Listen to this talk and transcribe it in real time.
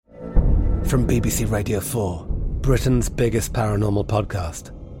From BBC Radio 4, Britain's biggest paranormal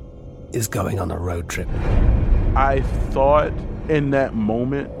podcast is going on a road trip. I thought in that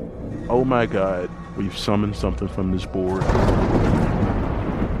moment, oh my God, we've summoned something from this board.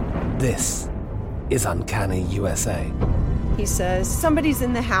 This is Uncanny USA. He says, somebody's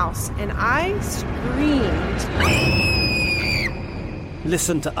in the house, and I screamed.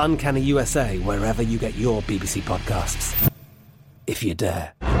 Listen to Uncanny USA wherever you get your BBC podcasts, if you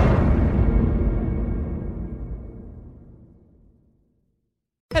dare.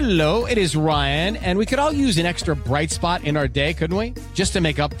 Hello, it is Ryan, and we could all use an extra bright spot in our day, couldn't we? Just to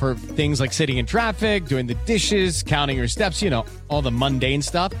make up for things like sitting in traffic, doing the dishes, counting your steps, all the mundane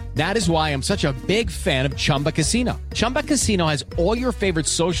stuff. That is why I'm such a big fan of Chumba Casino. Chumba Casino has all your favorite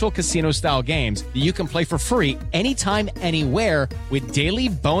social casino-style games that you can play for free anytime, anywhere with daily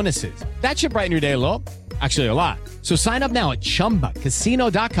bonuses. That should brighten your day a little. Actually, a lot. So sign up now at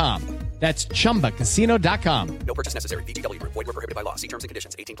ChumbaCasino.com. That's ChumbaCasino.com. No purchase necessary. VGW Group. Void where prohibited by law. See terms and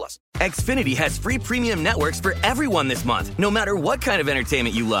conditions. 18+. Xfinity has free premium networks for everyone this month, no matter what kind of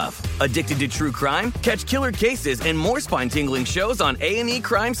entertainment you love. Addicted to true crime? Catch killer cases and more spine-tingling shows on A&E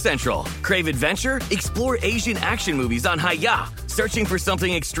Crime Central. Crave adventure? Explore Asian action movies on Hi-YAH. Searching for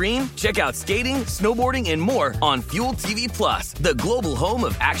something extreme? Check out skating, snowboarding, and more on Fuel TV Plus, the global home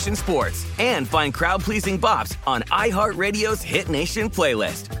of action sports. And find crowd-pleasing bops on iHeartRadio's Hit Nation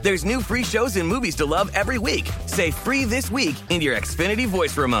playlist. There's new free shows and movies to love every week. Say free this week in your Xfinity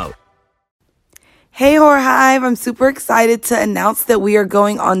voice remote. Hey, Horror Hive. I'm super excited to announce that we are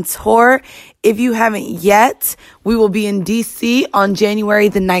going on tour. If you haven't yet, we will be in DC on January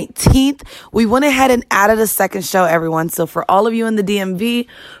the 19th. We went ahead and added a second show, everyone. So for all of you in the DMV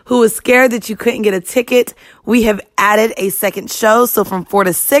who was scared that you couldn't get a ticket, we have added a second show. So from 4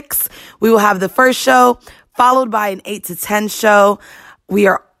 to 6, we will have the first show, followed by an 8 to 10 show. We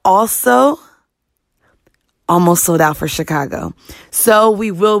are also almost sold out for Chicago. So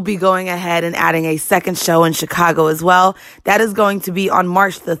we will be going ahead and adding a second show in Chicago as well. That is going to be on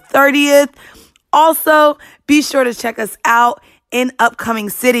March the 30th. Also, be sure to check us out in upcoming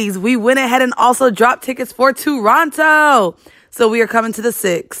cities. We went ahead and also dropped tickets for Toronto. So we are coming to the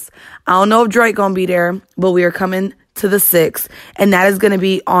 6th. I don't know if Drake gonna be there, but we are coming to the 6th. And that is going to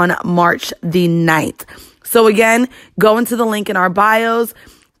be on March the 9th. So again, go into the link in our bios,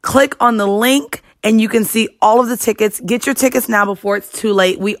 click on the link, and you can see all of the tickets. Get your tickets now before it's too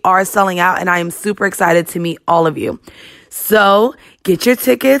late. We are selling out, and I am super excited to meet all of you. So get your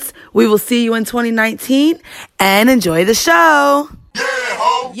tickets. We will see you in 2019, and enjoy the show.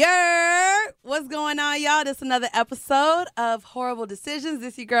 Yeah, what's going on, y'all? This is another episode of Horrible Decisions.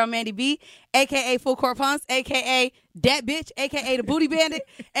 This is your girl, Mandy B, a.k.a. Full Court Punks, a.k.a. Dat Bitch, a.k.a. the Booty Bandit,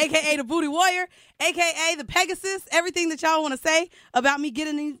 a.k.a. the Booty Warrior, a.k.a. the Pegasus, everything that y'all want to say about me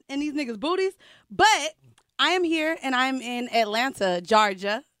getting in these niggas' booties. But I am here, and I'm in Atlanta,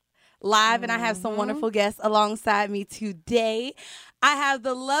 Georgia, live, and I have some wonderful guests alongside me today. I have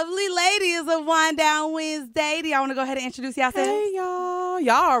the lovely ladies of Wind Down Wednesday. Do y'all want to go ahead and introduce yourselves? Hey, y'all.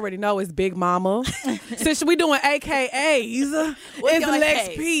 Y'all already know it's Big Mama. Since we doing AKAs, it's Lex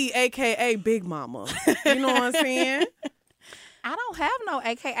P, AKA Big Mama. You know what I'm saying? I don't have no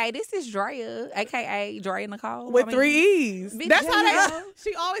AKA. This is Drea, AKA Drea Nicole. With 3 E's. That's how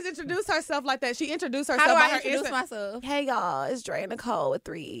she always introduced herself like that. She introduced herself how do by I her introduce myself? Hey, y'all, it's Drea Nicole with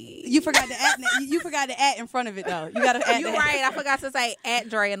 3 E's. You forgot the at. You forgot the at in front of it, though. You got to add. You're right. I forgot to say at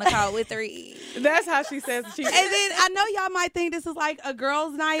Drea Nicole with 3 E's. That's how she says it. And then I know y'all might think this is like a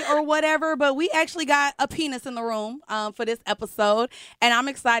girls' night or whatever, but we actually got a penis in the room for this episode. And I'm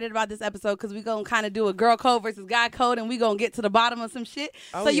excited about this episode because we're going to kind of do a girl code versus guy code, and we're going to get to the bottom of some shit.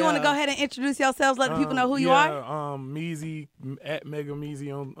 So you want to go ahead and introduce yourselves, let the people know who you are? Meezy, at Mega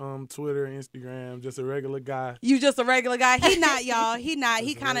Meezy on Twitter and Instagram. Just a regular guy. You just a regular guy. He not, y'all. He not.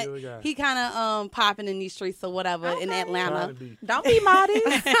 He kind of popping in these streets or whatever in Atlanta. Don't be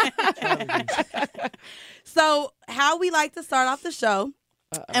modest. So how we like to start off the show.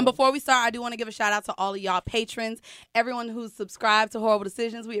 And before we start, I do want to give a shout out to all of y'all patrons, everyone who's subscribed to Horrible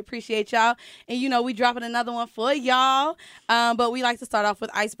Decisions. We appreciate y'all. And, we dropping another one for y'all. But we like to start off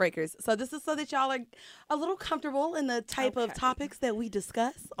with icebreakers. So this is so that y'all are a little comfortable in the type of topics that we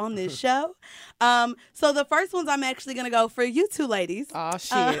discuss on this show. So the first ones I'm actually going to go for you two ladies. Oh,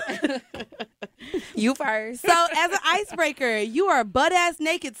 shit. You first. So as an icebreaker, you are butt-ass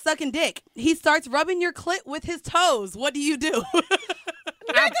naked sucking dick. He starts rubbing your clit with his toes. What do you do?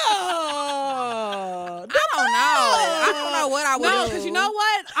 I don't know what I would do. No, because you know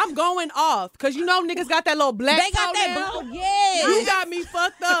what? I'm going off because you know niggas got that little black. They got that blue. Yes. You got me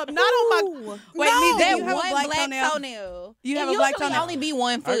fucked up. Not on my. Wait, no. that You have one a black black toenail? toenail. You have It a black usually toenail? only be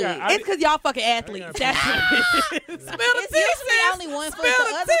one foot. It's because y'all fucking athletes. That's it. Spill the It's tea, usually sis. only one foot. Spill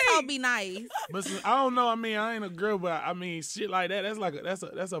The the others tea. all be nice. But I don't know. I mean, I ain't a girl, but I mean, shit like that. That's like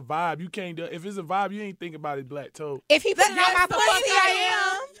that's a vibe. You can't do. If it's a vibe, you ain't think about it black toe. If he put it on my the pussy, fuck I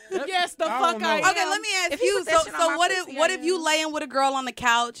am. Yes, the I fuck don't I know. am. Okay, let me ask If he you. put that shit on So my what pussy, if I you am. laying with a girl on the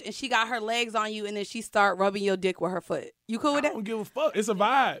couch and she got her legs on you and then she start rubbing your dick with her foot? You cool with I that? don't give a fuck. It's a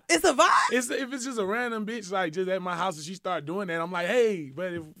vibe. It's a vibe. If it's just a random bitch like just at my house and she start doing that, I'm like, hey.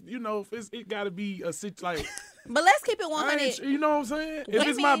 But if it gotta be a situation like. But let's keep it I 100. ain't, you know what I'm saying? If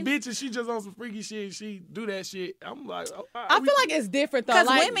it's my Women- bitch and she just on some freaky shit, and she do that shit. I'm like, I feel like it's different though. Because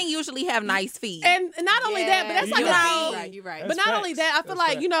Like, women usually have nice feet. and not only that, but that's Yeah, like you're a right. thing. You're right. But That's not only facts. that, I feel That's like,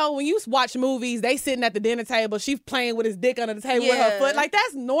 facts. you know, when you watch movies, they sitting at the dinner table, she's playing with his dick under the table with her Yeah. foot. Like,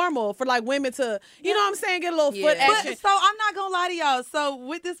 that's normal for, like, women to, you know what I'm saying, get a little foot Yeah. But, action. so I'm not gonna lie to y'all. So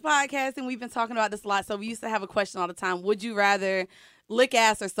with this podcast, and we've been talking about this a lot. So we used to have a question all the time: would you rather lick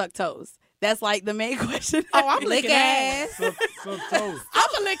ass or suck toes? That's like the main question. Oh, I'm Lick licking ass. ass. some toes.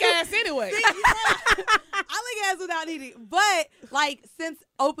 I'm a lick ass anyway. I lick ass without eating, but like since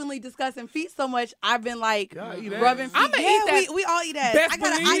openly discussing feet so much, I've been like Y'all eat ass? rubbing feet. I'ma Yeah, eat that. We all eat ass. Best I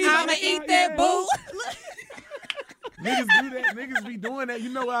gotta believe I'ma eat that boo. Niggas do that. Niggas be doing that. You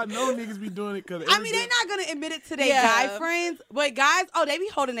know I know niggas be doing it because I mean, they're not gonna admit it to their Yeah. guy friends, but guys, they be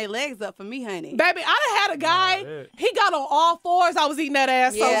holding their legs up for me, honey. Baby, I done had a guy, yeah. he got on all fours. I was eating that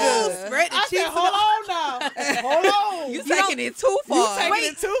ass so Yeah. good. Spread the I cheeks said, hold on now. Hold on. You taking it too far. taking Wait,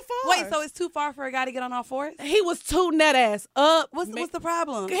 it too far. Wait, so it's too far for a guy to get on all fours? he was tooting that ass up. What's the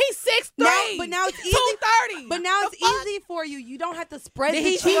problem? He's 6'3". But now it's easy. 230. But now The it's fuck? easy for you. You don't have to spread Did the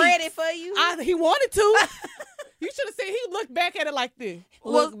he cheeks. spread it for you? He wanted to. You should have seen he looked back at it like this.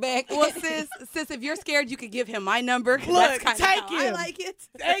 Look back. Well, sis, if you're scared, you could give him my number. 'cause Look, that's kinda take how I him. like it.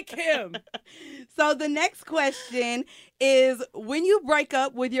 Take him. So the next question is: when you break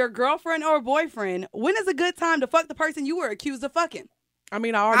up with your girlfriend or boyfriend, when is a good time to fuck the person you were accused of fucking? I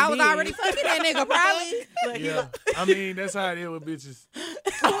mean, I I was did. already fucking that nigga, probably. Yeah, I mean that's how it is with bitches.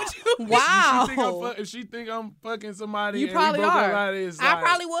 Wow. If she think I'm fucking somebody, You and probably we broke up are. like this, I like,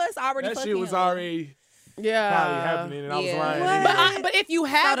 probably was already that fucking shit was him. already Yeah. probably happening, and I was Yeah. lying. What? But if you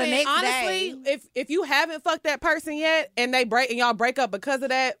haven't, next honestly, day- if you haven't fucked that person yet, and y'all break up because of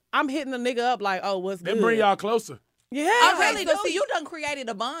that, I'm hitting the nigga up like, oh, what's They good? bring y'all closer. Yeah, I really so do. You done created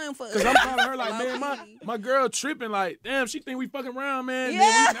a bond for us. Cause I'm telling her like, man, my girl tripping like, damn, she think we fucking around, man.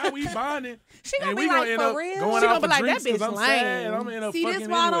 Yeah. Now we bonding. She gonna and be we like, gonna end for up real? going She out gonna for be like, drinks that 'cause bitch I'm sad. lame. And I'm in a See, fucking this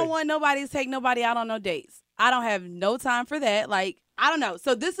why I anyway. don't want nobody to take nobody out on no dates. I don't have no time for that. Like, I don't know.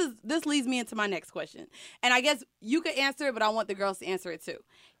 So this leads me into my next question. And I guess you could answer it, but I want the girls to answer it too.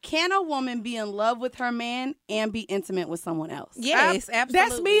 Can a woman be in love with her man and be intimate with someone else? Yes, absolutely.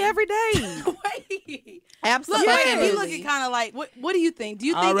 That's me every day. Wait. Absolutely. Look, you looking kind of like, what do you think? Do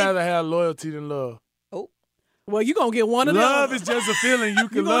you think I'd rather have loyalty than love. Well, you gonna get one of Love them. is just a feeling. You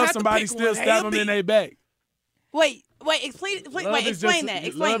can gonna love have to somebody, pick still one. stab them in their back. Wait, explain Love that. is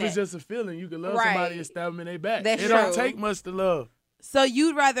Explain just a feeling. You can love Right. somebody and stab them in their back. That's it don't true. take much to love. So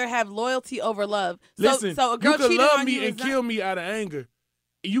you'd rather have loyalty over love. So, Listen, so a girl you can cheating love on me you and is not- kill me out of anger.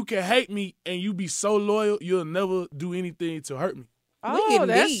 You can hate me and you be so loyal, you'll never do anything to hurt me. Oh, getting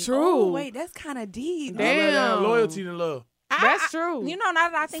that's deep. true. Oh, wait, that's kind of deep. I'd rather have Damn. loyalty than love. That's true. You know, now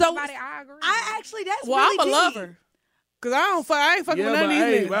that I think So, about it, I agree. I actually, that's Well, really I'm a deep. lover. Cause I ain't fucking Yeah, with none but of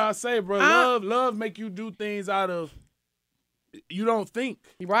these hey, niggas. what I say, bro, love make you do things out of you don't think.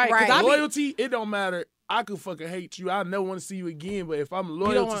 Right. Right. Cause I be, Loyalty, it don't matter. I could fucking hate you. I never want to see you again. But if I'm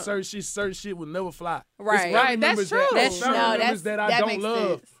loyal want- to certain shit will never fly. Right. It's Right, family that's members true. That, That's- family no, members that I that don't makes love,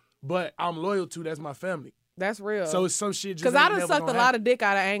 sense. but I'm loyal to. That's my family. that's real. So it's some shit. Cause I done sucked a lot of dick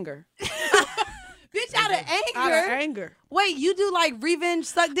out of anger. Bitch, out of anger. Out of anger. Wait, you do like revenge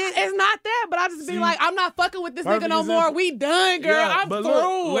suck dick? It's not that, but I just be See, like, I'm not fucking with this perfect nigga no example. more. We done, girl. I'm but through.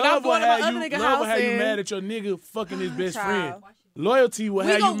 Look, and I'm love will going to my have other you. nigga Love will house. have you and- mad at your nigga fucking his best friend. Child. Loyalty will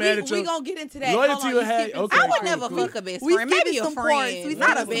have you mad at your. We gonna get into that. Loyalty Hold on, will you have. skipping Okay, I would cool, never cool. fuck a best We friend. Maybe skipping a some parts. friend. We Not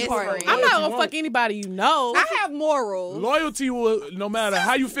a skipping best some parts. friend. I'm not Loyalty gonna won't. fuck anybody you know. I have morals. Loyalty will, no matter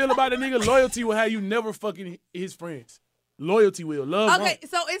how you feel about a nigga, loyalty will have you never fucking his friends. Loyalty will. Love Okay, won't.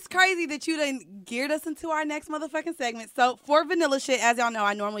 so it's crazy that you done geared us into our next motherfucking segment. So for vanilla shit, as y'all know,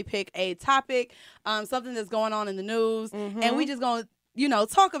 I normally pick a topic, something that's going on in the news, and we just gonna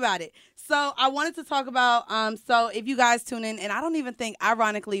talk about it. So I wanted to talk about, so if you guys tune in, and I don't even think,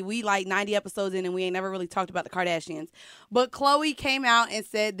 ironically, we like 90 episodes in and we ain't never really talked about the Kardashians. But Khloe came out and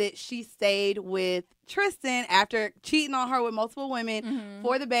said that she stayed with Tristan after cheating on her with multiple women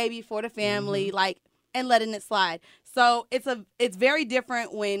for the baby, for the family, and letting it slide. So it's very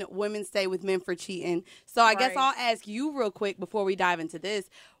different when women stay with men for cheating. So I guess I'll ask you real quick before we dive into this.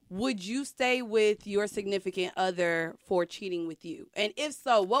 Would you stay with your significant other for cheating with you? And if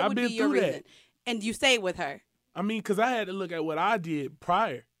so, what would be your reason? And you stayed with her? I mean, because I had to look at what I did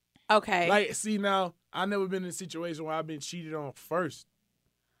prior. Okay. Like, see, now, I never been in a situation where I've been cheated on first.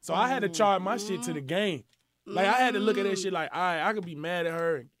 So I had to charge my shit to the game. Like, I had to look at that shit like, all right, I could be mad at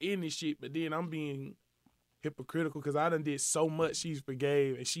her and end this shit, but then I'm being hypocritical because I done did so much she's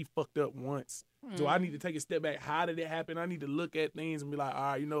forgave and she fucked up once. So I need to take a step back. How did it happen? I need to look at things and be like, all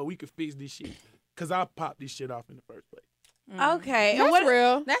right, we can fix this shit. Because I popped this shit off in the first place. Okay. That's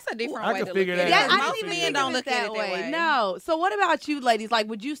real. That's a different I way can to figure look at that it. out. Most men don't look at it that way. No. So what about you, ladies? Like,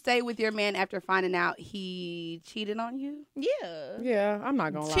 would you stay with your man after finding out he cheated on you? Yeah. Yeah, I'm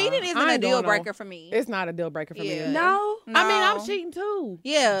not gonna lie. Cheating isn't a deal breaker for me. It's not a deal breaker for me. No? I mean, I'm cheating too.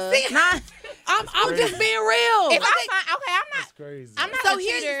 Yeah. I'm just being real. If I find, I'm not. That's crazy. I'm not So a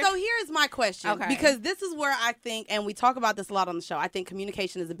cheater. here's my question. Okay. Because this is where I think, and we talk about this a lot on the show, I think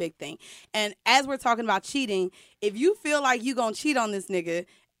communication is a big thing. And as we're talking about cheating, if you feel like you gonna cheat on this nigga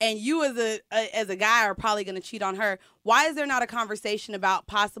and you as a guy are probably gonna cheat on her, why is there not a conversation about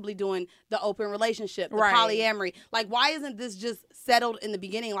possibly doing the open relationship, the polyamory? Like, why isn't this just settled in the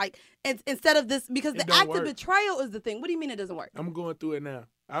beginning? Like, instead of this, because the act of betrayal is the thing. What do you mean it doesn't work? I'm going through it now.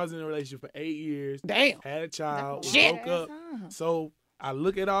 I was in a relationship for 8 years. Damn. Had a child. Shit. Broke up. So I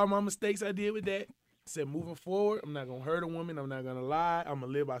look at all my mistakes I did with that. Said, moving forward, I'm not going to hurt a woman. I'm not going to lie. I'm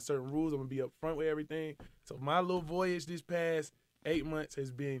going to live by certain rules. I'm going to be upfront with everything. So my little voyage this past 8 months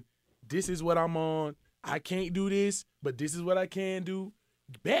has been, this is what I'm on. I can't do this, but this is what I can do.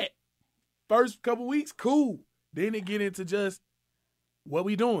 Bet. First couple weeks, cool. Then it get into just, what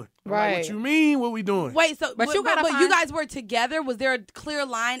we doing? I'm like, what you mean, what we doing? Wait, so But you guys were together? Was there a clear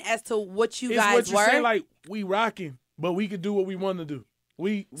line as to what you guys It's what were? you say, like, we rocking, but we could do what we want to do.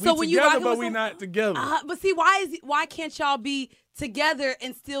 We So when you together, rocking but with we some- not together. But see, why can't y'all be together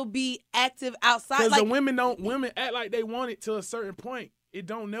and still be active outside? Because Like, the women act like they want it to a certain point. It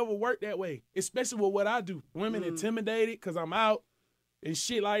don't never work that way, especially with what I do. Women intimidated because I'm out and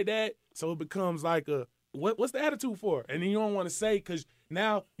shit like that. So it becomes like what's the attitude for? And then you don't want to say because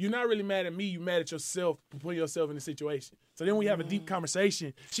now you're not really mad at me. You're mad at yourself for putting yourself in the situation. So then we have a deep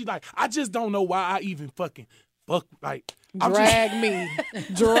conversation. She's like, I just don't know why I even fucking fuck. Like, Drag me.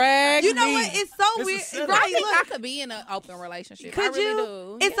 you know what? It's so It's a weird. setup. I Right? think Look, I could be in an open relationship. could I really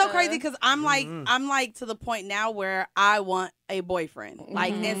you? do. It's so Yeah. crazy because I'm like to the point now where I want a boyfriend.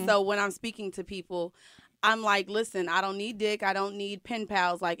 Like, and so when I'm speaking to people, I'm like, listen, I don't need dick. I don't need pen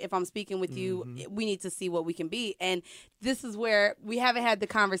pals. Like, if I'm speaking with you, we need to see what we can be. And this is where we haven't had the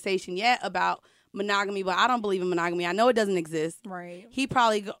conversation yet about monogamy, but I don't believe in monogamy. I know it doesn't exist. Right. He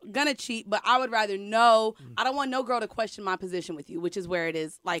probably gonna cheat, but I would rather know. I don't want no girl to question my position with you, which is where it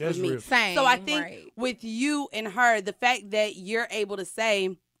is like That's with me. real. Same, So I think right. with you and her, the fact that you're able to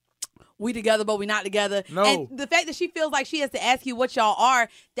say, we together, but we not together. No. And the fact that she feels like she has to ask you what y'all are,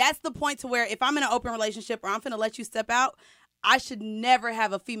 that's the point to where if I'm in an open relationship or I'm finna let you step out, I should never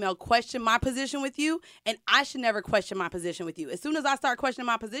have a female question my position with you, and I should never question my position with you. As soon as I start questioning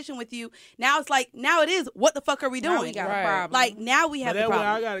my position with you, now it's like, now it is, what the fuck are we doing? Now we got a problem. Like, now we have But the that way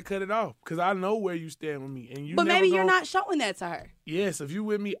problem. I gotta cut it off because I know where you stand with me, and you. But never maybe you're gonna- not showing that to her. Yes, if you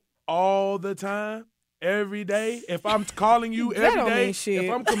with me all the time, every day, if I'm calling you That every don't day, mean shit.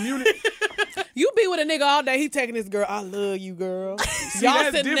 if I'm communicating. You be with a nigga all day, he taking this girl, I love you, girl. See, Y'all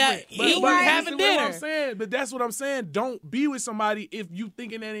that's sitting there different. eating, But having that's what dinner. I'm saying. But that's what I'm saying. Don't be with somebody if you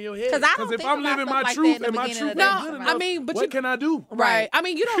thinking that in your head. 'Cause I don't if think I'm about living stuff my like that truth in the and my beginning truth of the ain't day. good No, enough, I mean, but what you- can I do? Right. I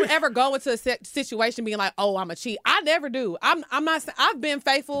mean, you don't ever go into a situation being like, "Oh, I'm a cheat." I never do. I'm not. I've been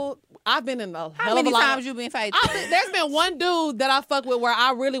faithful. I've been in a How hell many of a lot. times you been faithful? There's been one dude that I fuck with where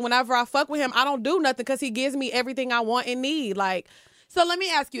I really, whenever I fuck with him, I don't do nothing because he gives me everything I want and need. Like, So let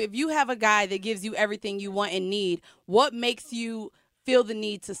me ask you, if you have a guy that gives you everything you want and need, what makes you feel the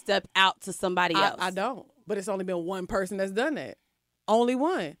need to step out to somebody else? I don't. But it's only been one person that's done that. Only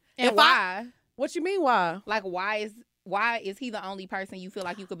one. And why? What you mean why? Like, why is he the only person you feel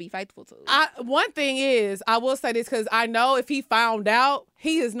like you could be faithful to? One thing is, I will say this because I know if he found out,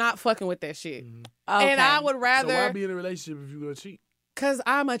 he is not fucking with that shit. Mm-hmm. Okay. And I would rather. So why be in a relationship if you're gonna cheat? Because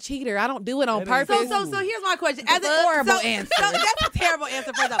I'm a cheater. I don't do it on purpose. So here's my question. As a horrible answer. So that's a terrible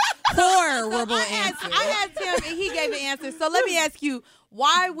answer. First off, Horrible answer. I asked him, and he gave an answer. So let me ask you,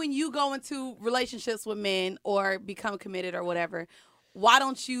 why, when you go into relationships with men or become committed or whatever, why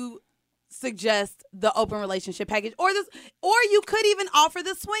don't you suggest the open relationship package, or you could even offer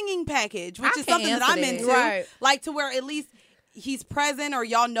the swinging package, which is something that I'm into, right? Like to where at least he's present, or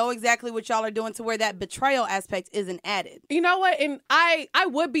y'all know exactly what y'all are doing, to where that betrayal aspect isn't added. You know what? And I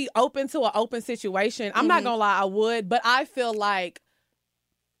would be open to an open situation. I'm not gonna lie, I would, but I feel like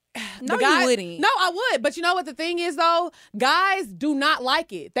No, you wouldn't. No, I would. But you know what the thing is, though? Guys do not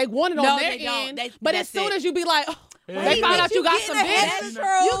like it. They want it on their end. But as soon as you be like, they find out you got some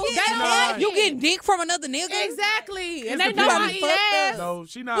bitch. You getting dick from another nigga. Exactly. And they know I eat ass. No,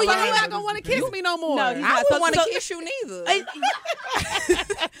 she not. Well, you not going to want to kiss me no more. No, I wouldn't want to kiss you neither.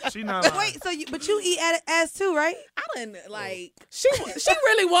 She not. Wait, but you eat ass too, right? I didn't like. She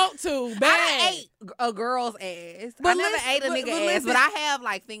really want to. Bad. I ate a girl's ass. I never ate a nigga ass, but I have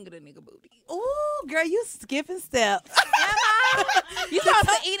like fingered a nigga booty. Ooh, girl, you skipping steps. You supposed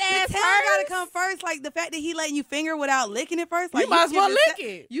to eat ass first? Gotta come first. Like the fact that he letting you finger without licking it first. Like, you might as well lick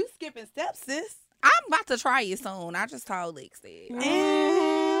it. You skipping steps, sis. I'm about to try it soon. I just told Lex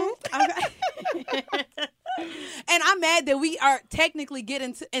that. And I'm mad that we are technically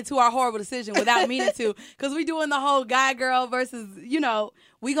getting into our horrible decision without meaning to, because we doing the whole guy girl versus,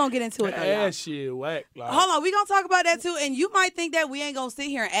 we gonna get into it though, y'all. Ass shit whack. Like, hold on, we gonna talk about that too. And you might think that we ain't gonna sit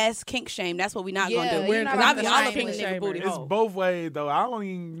here and ass kink shame. That's what we not gonna do. We're Because I be all up in the nigga booty it's hole. both ways though. I don't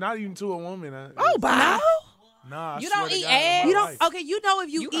even, not even to a woman. Bye. Nah, you I don't swear eat to God, ass. You don't. Okay, if you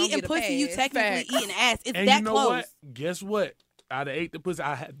gonna eating get a pussy, you pass. technically eating ass. It's and that you know close. what? Guess what? I'd have ate the pussy.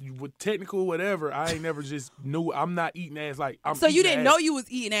 With technical whatever, I ain't never just knew I'm not eating ass. Like I'm. So you eating didn't ass. know you was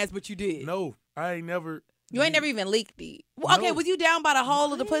eating ass, but you did. No, I ain't never. You ain't never even leaked it. Well, okay, No. was you down by the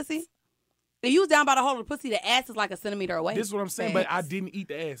hole of the pussy? If you was down by the hole of the pussy, the ass is like a centimeter away. This is what I'm saying, but I didn't eat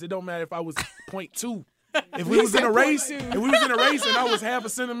the ass. It don't matter if I was 0.2. If we was in a race, and I was half a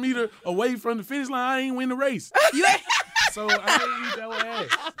centimeter away from the finish line, I ain't win the race. So I ain't eat that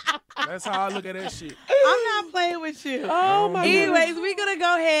ass. That's how I look at that shit. I'm not playing with you. Oh my Anyways, we're gonna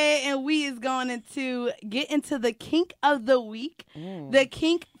go ahead and we is going to get into the kink of the week. The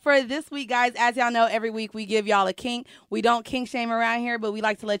kink for this week, guys, as y'all know, every week we give y'all a kink. We don't kink shame around here, but we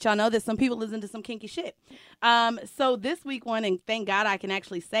like to let y'all know that some people listen to some kinky shit. So this week one, and thank God I can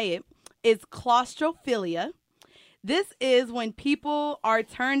actually say it, is claustrophilia. This is when people are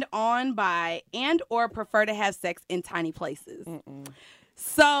turned on by and or prefer to have sex in tiny places.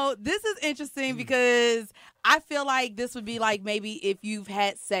 So this is interesting because I feel like this would be like maybe if you've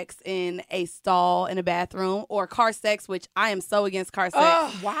had sex in a stall in a bathroom, or car sex, which I am so against car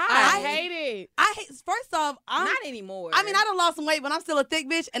sex. Why? I hate it. First off, I'm not anymore. I mean, I done lost some weight, but I'm still a thick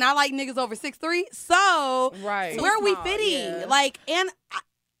bitch, and I like niggas over 6'3". So Right. where are we small, fitting? yeah. Like, and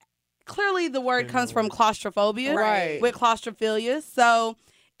clearly the word comes from claustrophobia, Right. with claustrophilia. So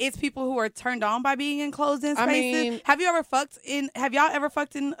it's people who are turned on by being in closed-in I spaces. mean- Have y'all ever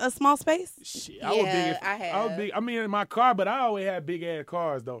fucked in a small space? Shit, I was big. I have. I mean, in my car, but I always had big ass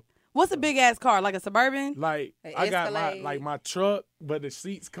cars though. What's a big ass car? Like a Suburban? Like An I got Escalade. my truck, but the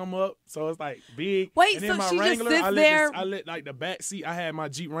seats come up, so it's like big. Wait, and then so my she just Wrangler, sits I there- let like the back seat. I had my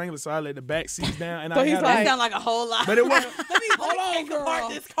Jeep Wrangler, so I let the back seats down, and So I he's had like- That sound like a whole lot. But it wasn't. Hold on, girl.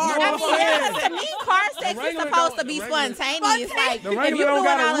 This car. No, I I'm mean, saying. yeah, 'cause to me, car sex is Wrangler supposed to don't- be the Wrangler- spontaneous. Like, The if Wrangler you don't doing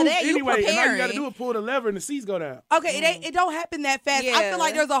got all a of roof that, you anyway, and all you preparing. gotta do is pull the lever and the seats go down. Okay, it don't happen that fast. I Yeah. feel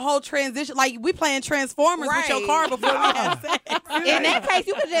like there's a whole transition. Like we playing Transformers with your Right. car before we have sex. In that case,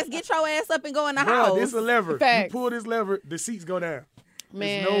 you could just get your ass up and go in the Bro, house. this is a lever. Facts. You pull this lever, the seats go down.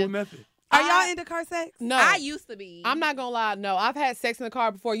 Man. There's no nothing. Are y'all into car sex? No. I used to be. I'm not gonna lie. No, I've had sex in the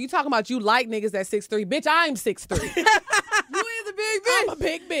car before. You talking about you like niggas at 6'3"? Bitch, I'm 6'3". You is a big bitch. I'm a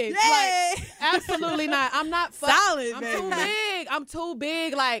big bitch. Yay. Like, absolutely not. I'm not Solid, I'm baby. too big. I'm too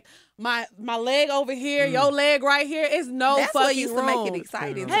big. Like my leg over here, your leg right here. It's no That's fucking what used to room. make it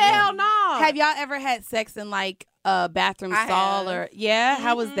exciting. Hell no. Have y'all ever had sex in like a bathroom I stall have. or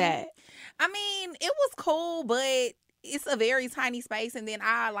How was that? I mean, it was cool, but it's a very tiny space, and then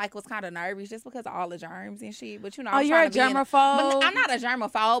I was kind of nervous just because of all the germs and shit. But Oh, you're a germaphobe? But I'm not a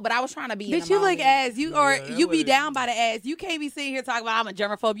germaphobe, but I was trying to be. Bitch, you look ass. You you be down by the ass. You can't be sitting here talking about I'm a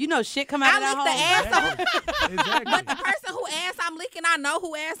germaphobe. You know shit come out of that hole. I lick the ass. Exactly. But the person who ass I'm licking, I know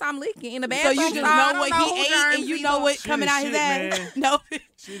who ass I'm licking in the So bathroom. you just stall, I know don't what who he ate germs and you he know was- what Shit coming is out his shit, ass. man. No.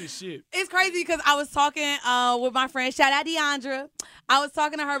 Shit is shit. It's crazy because I was talking with my friend, shout out Deandra. I was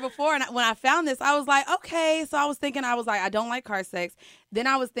talking to her before, and when I found this, I was like, okay. So I was thinking, I don't like car sex. Then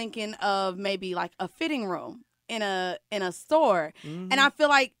I was thinking of maybe like a fitting room. in a store. And I feel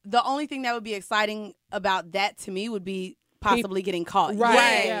like the only thing that would be exciting about that to me would be possibly getting caught.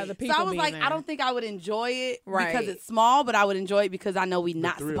 Right. Yeah, the people so I was being like, there. I don't think I would enjoy it Right. because it's small, but I would enjoy it because I know we're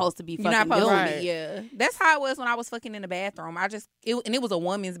not supposed to be You're fucking not supposed doing to it. be, yeah. That's how it was when I was fucking in the bathroom. And it was a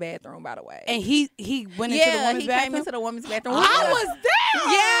woman's bathroom, by the way. And he went into the woman's he bathroom? came into the woman's bathroom. I was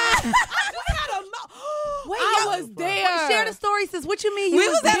there. Yeah. I was there. Share the story, sis. What you mean? You We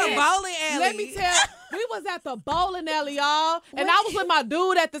was at there? a bowling alley. Let me tell you, we was at the bowling alley, y'all, and I was with my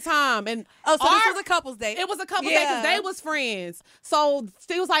dude at the time. And Oh, so this was a couple's date. it was a couple days because they was friends. So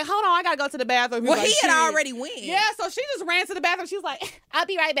she was like, "Hold on, I gotta go to the bathroom." Well, was he like, had "Shit." already went. Yeah, so she just ran to the bathroom. She was like, "I'll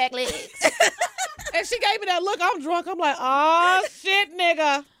be right back, legs." And she gave me that look. I'm drunk. I'm like, "Oh shit,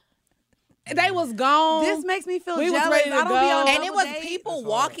 nigga." They was gone. This makes me feel We was jealous. ready to I don't go. be on And it was double dates. people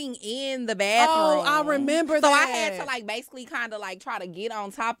walking in the bathroom. Oh, I remember So that. I had to like basically kind of like try to get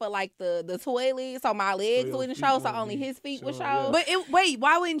on top of like the toilet so my legs your wouldn't feet show, so wouldn't only be his feet would show. showing, But wait,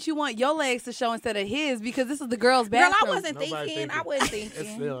 why wouldn't you want your legs to show instead of his? Because this is the girl's Girl, bathroom. I wasn't Nobody thinking. I thinking. wasn't That's,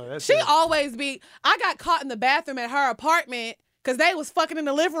 thinking. that's She it. always be. I got caught in the bathroom at her apartment because they was fucking in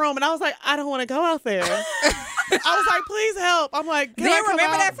the living room, and I was like, I don't want to go out there. I was like, please help. I'm like, can I Then come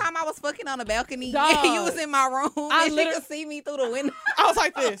remember out? that time I was fucking on the balcony Dog. and you was in my room I and she literally- could see me through the window. I was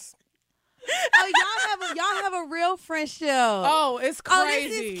like this. Oh, y'all have a real friendship. Oh, it's Oh, crazy.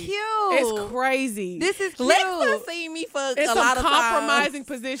 this is cute. It's crazy. This is cute. Lex done seen me fuck It's a some lot of compromising times.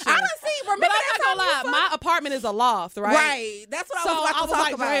 positions. I done see. Remember But I'm that not gonna time you lie, fucked- my apartment is a loft, right? Right. That's what So I was about I to was talk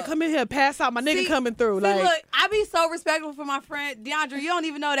like, about. Drea, come in here, pass out. My nigga See- coming through. See, Like, look, I be so respectful for my friend DeAndre. You don't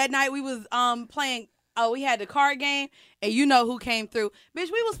even know that night we was playing. Oh, we had the card game, and you know who came through. Bitch,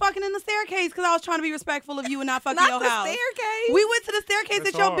 we was fucking in the staircase because I was trying to be respectful of you and not fucking Not your the house. staircase. We went to the staircase That's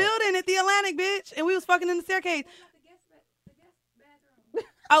at your hard. building at the Atlantic, bitch, and we was fucking in the staircase.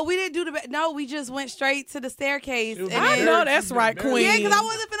 Oh, we didn't do the no. We just went straight to the staircase. It was and I then- know that's right, Yeah, queen. Yeah, because I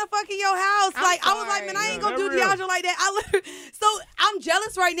wasn't finna fuck in your house. I'm Like I was like, sorry. man, I ain't Yeah, gonna do that real. DeAndre like that. I literally, so I'm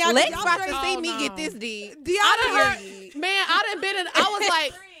jealous right now. 'cause Lex y'all about to straight- see Oh, me no. get this deep. I done DeAndre. heard, man, I done been in, I was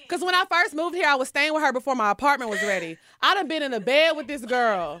like, because when I first moved here, I was staying with her before my apartment was ready. I done been in the bed with this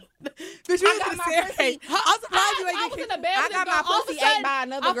girl. Bitch, we I went got to the my staircase. pussy. I'm surprised you ain't I get was in kicked. the bed I with this got girl. my All of a pussy sudden, ate by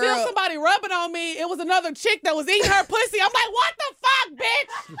another I feel girl. somebody rubbing on me. It was another chick that was eating her pussy. I'm like, what the fuck,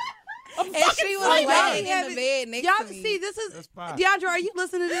 bitch? I'm And fucking she was sleeping. laying in have the it- bed next Y'all to me. see, this is That's fine. DeAndre. Are you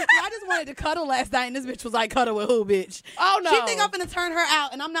listening to this? I just wanted to cuddle last night, and this bitch was like, "Cuddle with who, bitch?" Oh, no. She think I'm finna turn her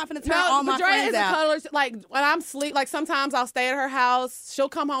out, and I'm not finna turn No, all my Drea friends is a out. cuddler. Like when I'm sleep, like sometimes I'll stay at her house. She'll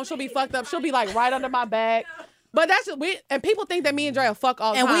come home. She'll be fucked up. She'll be like right under my back. But that's just we and people think that me and Drea fuck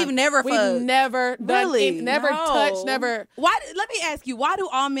all the And time. we've never fucked. We've never done Really? it, never No. touched, never. Why? Let me ask you. Why do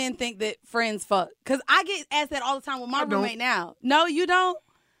all men think that friends fuck? Because I get asked that all the time with my I don't. roommate now. No, you don't.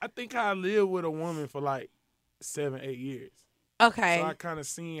 I think I lived with a woman for like 7-8 years. Okay. So I kind of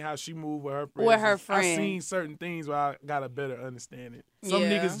seen how she moved with her friends. With her I friends. seen certain things where I got a better understanding. Some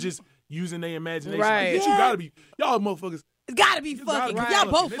Yeah. niggas just using their imagination. Right. Like, bitch, you gotta be, y'all motherfuckers. It's gotta be You gotta fucking. be Y'all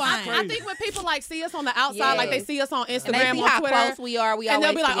fucking. both This is fine. crazy. I think when people like see us on the outside, like they Yes. see us on And they Instagram see or how Twitter, close we are. We and they'll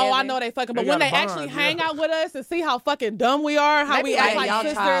always be like, "Oh, I together. know they fucking." But They when got they a actually bond, hang yeah. out with us and see how fucking dumb we are, how They we be act like, like y'all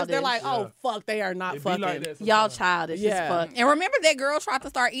sisters, childish. they're like, "Oh, Yeah. fuck, they are not It be fucking." like that Y'all sometimes. childish Yeah. as fuck. And remember that girl tried to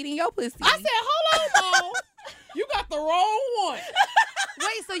start eating your pussy. I said, "Hold on, Mo. You got the wrong one."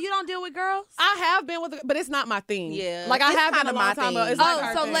 Wait, so you don't deal with girls? I have been with, but it's not my thing. Yeah, like I it's have been a kinda long my time ago. thing. It's not Oh,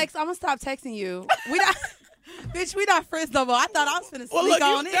 her so thing. Lex, I'm gonna stop texting you. We not, bitch. We not friends no more. I thought I was finna Well, sneak look,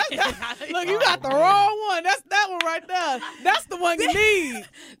 on you, it. look, you got the wrong one. That's that one right there. That's the one you need.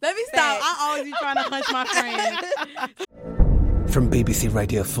 Let me stop. Facts. I always be trying to hunch my friends. From BBC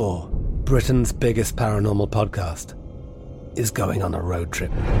Radio 4, Britain's biggest paranormal podcast is going on a road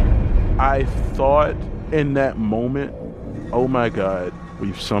trip. I thought in that moment, oh my God,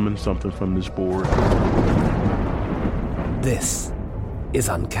 we've summoned something from this board. This is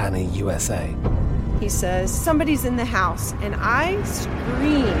Uncanny USA. He says, somebody's in the house, and I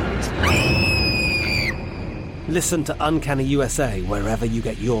screamed. Listen to Uncanny USA wherever you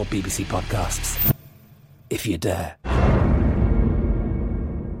get your BBC podcasts, if you dare.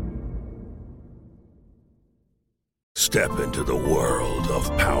 Step into the world of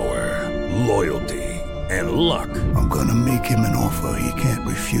power, loyalty, and luck. I'm gonna make him an offer he can't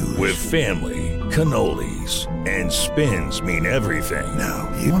refuse. With family, cannolis, and spins mean everything. Now,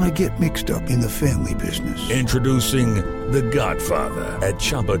 you wanna get mixed up in the family business. Introducing The Godfather at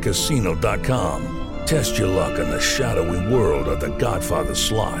ChumbaCasino.com. Test your luck in the shadowy world of The Godfather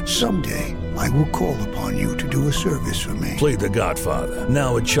slot. Someday, I will call upon you to do a service for me. Play The Godfather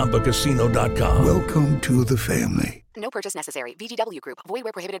now at ChumbaCasino.com. Welcome to the family. No purchase necessary. VGW Group. Void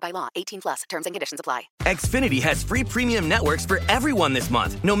where prohibited by law. 18+. Terms and conditions apply. Xfinity has free premium networks for everyone this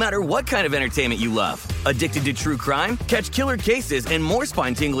month, no matter what kind of entertainment you love. Addicted to true crime? Catch killer cases and more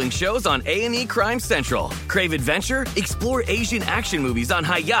spine-tingling shows on A&E Crime Central. Crave adventure? Explore Asian action movies on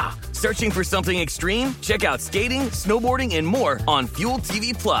Hi-YAH. Searching for something extreme? Check out skating, snowboarding, and more on Fuel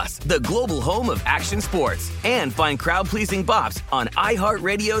TV Plus, the global home of action sports. And find crowd-pleasing bops on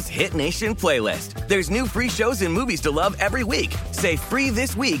iHeartRadio's Hit Nation playlist. There's new free shows and movies to love every week. Say free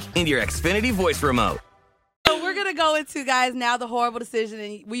this week in your Xfinity voice remote. So we're going to go into, guys, now the horrible decision,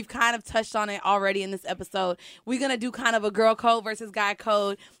 and we've kind of touched on it already in this episode. We're going to do kind of a girl code versus guy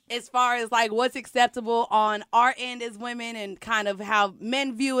code as far as, like, what's acceptable on our end as women and kind of how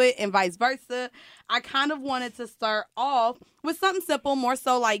men view it and vice versa. I kind of wanted to start off with something simple, more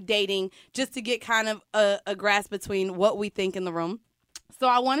so like dating, just to get kind of a grasp between what we think in the room. So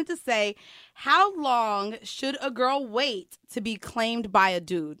I wanted to say, how long should a girl wait to be claimed by a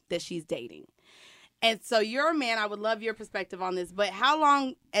dude that she's dating? And so you're a man. I would love your perspective on this. But how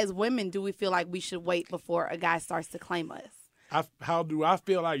long as women do we feel like we should wait before a guy starts to claim us? How do I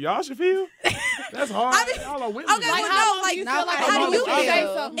feel like y'all should feel? That's hard. Y'all are women. Okay, Like, well, no, like, how do you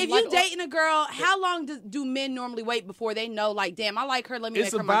feel? If Like, you dating a girl, how long do men normally wait before they know, like, damn, I like her, let me make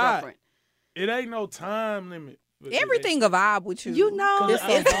it's her a my vibe. girlfriend? It ain't no time limit. Everything a vibe with you. You know, It's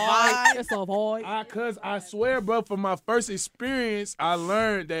a vibe. It's a vibe. Because I swear, bro, from my first experience, I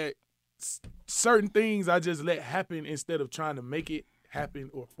learned that certain things I just let happen instead of trying to make it happen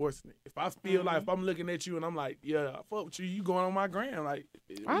or forcing it. If I feel like, if I'm looking at you and I'm like, yeah, I fuck with you, you going on my gram. Like,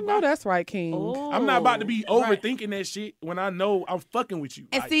 I know that's right, King. I'm not about to be overthinking that shit when I know I'm fucking with you.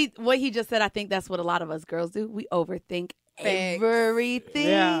 And Like, see, what he just said, I think that's what a lot of us girls do. We overthink everything.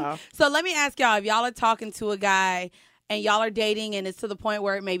 Yeah. So let me ask y'all, if y'all are talking to a guy and y'all are dating and it's to the point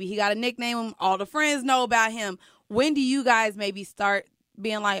where maybe he got a nickname, all the friends know about him, when do you guys maybe start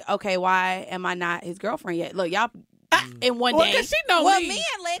being like, okay, why am I not his girlfriend yet? Look, y'all in one day. Because she know Well, me. me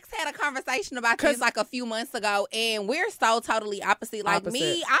and Lex had a conversation about this like a few months ago, and we're so totally opposite. Like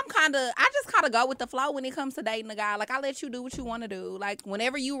me, I just kind of go with the flow when it comes to dating a guy. Like I let you do what you want to do. Like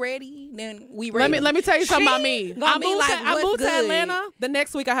whenever you ready, then we ready. Let me tell you something about me. I What's moved to good? Atlanta. The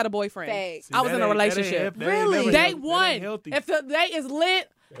next week I had a boyfriend. Facts. I was in a relationship. Day one. If the day is lit,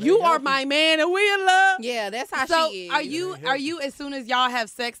 you are my man and we in love. Yeah, that's how So she is. are you as soon as y'all have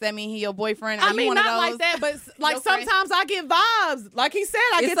sex, that mean he your boyfriend? Are I you mean, one of not those? like that, but like Your friend? sometimes I get vibes. Like he said,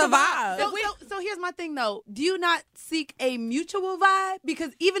 I It's get a the vibe. vibe. So here's my thing though. Do you not seek a mutual vibe?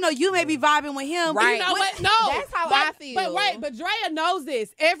 Because even though you may be vibing with him, Right. You know what? No, That's how but, I feel. But wait, but Drea knows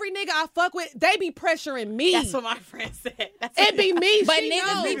this. Every nigga I fuck with, they be pressuring me. that's what my friend said. It be me. But she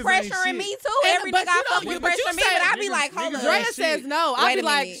niggas be knows. pressuring me too. And- Every but nigga I you fuck know, with but you pressuring me, say- but I be like, hold up. Drea says no. I Wait be a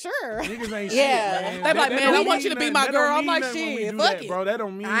like, minute. sure. Niggas ain't Yeah. shit, man. They be like, That man, I don't want you to mean be my nothing. girl. That don't I'm like, mean nothing when we shit, do fuck that, it. bro. That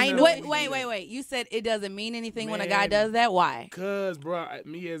don't mean I ain't nothing. Wait. You said it doesn't mean anything when a Man. guy does that. Why? Cause, bro,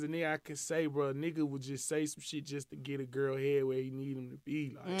 me as a nigga, I can say, bro, a nigga would just say some shit just to get a girl head where he need him to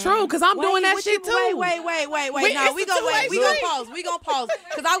be. Like, True, because I'm doing that shit too. Wait. No, we gonna pause. We gonna pause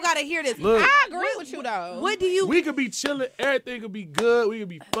because I gotta hear this. Look. I agree with you though. What do you? we could be chilling, everything could be good, we could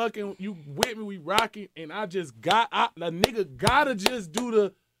be fucking, you with me, we rocking, and I just the nigga gotta just do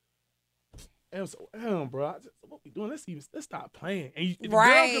the. And so, bro, what we doing? Let's stop playing. And the girl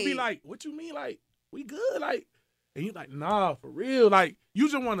could be like, "What you mean? Like, we good? Like," and you like, "Nah, for real." Like, you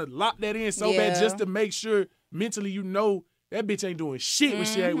just want to lock that in so bad just to make sure mentally you know that bitch ain't doing shit when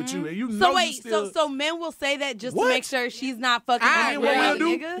she ain't with you, and you know. So wait, you still, so men will say that just What? to make sure she's not fucking I with what another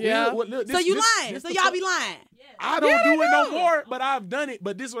we'll do. nigga. Yeah. So you lying? So y'all be lying? I don't do it no more, but I've done it.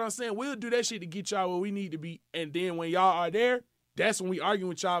 But this is what I'm saying. We'll do that shit to get y'all where we need to be, and then when y'all are there, that's when we argue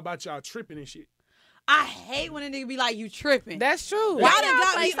with y'all about y'all tripping and shit. I hate when a nigga be like, "You tripping." That's true. Y'all done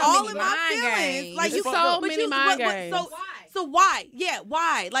got play me so all many in my mind feelings. games. Like It's you so but many you- mind but- games. So why? Yeah,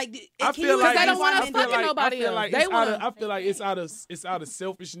 why? Like I feel like they don't it's- want us I feel fucking like- nobody I feel else. like They it's out wanna- of, I feel like it's out of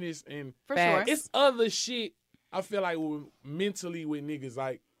selfishness and for sure. it's other shit. I feel like mentally with niggas,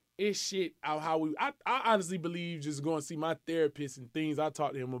 like it's shit out how we. I honestly believe just going to see my therapist and things I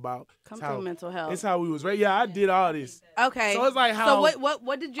talked to him about. Come it's how- through mental health. It's how we was raised. Yeah, I did all this. Okay. So it's like how. So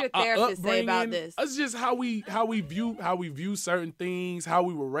what did your therapist say about this? It's just how we view certain things, how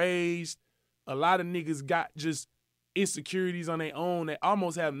we were raised. A lot of niggas got just insecurities on their own that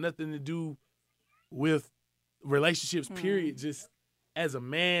almost have nothing to do with relationships, period. Just as a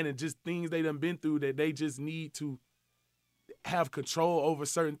man and just things they done been through that they just need to have control over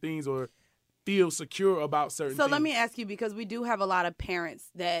certain things or feel secure about certain things. So let me ask you, because we do have a lot of parents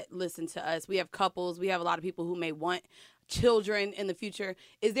that listen to us. We have couples. We have a lot of people who may want children in the future,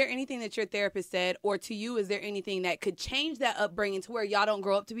 is there anything that your therapist said, or to you, is there anything that could change that upbringing to where y'all don't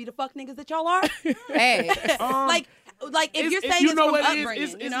grow up to be the fuck niggas that y'all are? Hey, like if you're saying it's from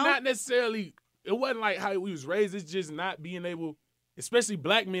upbringing, it's not necessarily. It wasn't like how we was raised. It's just not being able, especially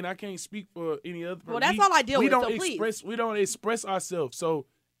black men. I can't speak for any other person. Well, that's all I deal with. So please, we don't express ourselves. So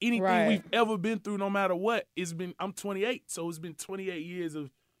anything we've ever been through, no matter what, I'm 28, so it's been 28 years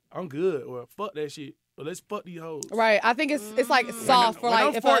of I'm good or fuck that shit. But let's fuck these hoes. Right. I think it's like soft for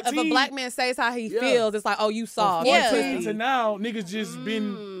like if a black man says how he feels, it's like, oh, you soft. From 14 to now, niggas just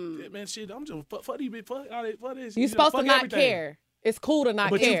been man shit. I'm just fuck these bitch, fuck all that, fuck this. You're supposed to not care. It's cool to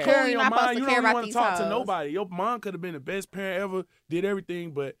not but care. But you carry your mind. You don't want to talk to nobody. Your mom could have been the best parent ever, did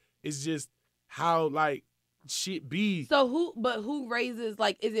everything, but it's just how like shit be. So who raises,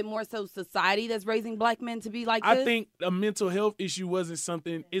 like, is it more so society that's raising black men to be like this? I think a mental health issue wasn't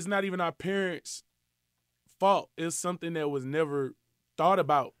something, it's not even our parents' fault. It's something that was never thought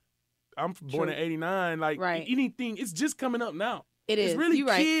about. I'm born in 89. Like anything, it's just coming up now. It is. It's really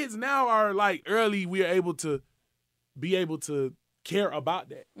kids now are like early, we are able to be able to care about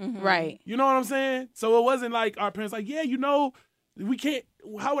that. Mm-hmm. Right. You know what I'm saying? So it wasn't like our parents like, yeah, you know, we can't,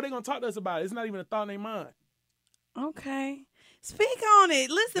 how are they going to talk to us about it? It's not even a thought in their mind. Okay. Speak on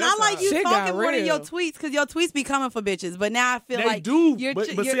it. Listen, I like you talking more than your tweets because your tweets be coming for bitches. But now I feel they like do. But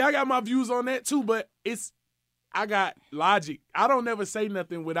see, I got my views on that too. But I got logic. I don't never say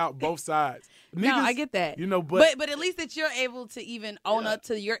nothing without both sides. Niggas, no, I get that. You know, but at least that you're able to even own up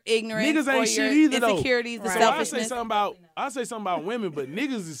to your ignorance, niggas ain't or shit your either, insecurities, though. the So selfishness. I say something about women, but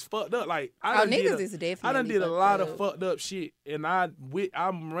niggas is fucked up. Like niggas is definitely. I done did a lot of fucked up shit, and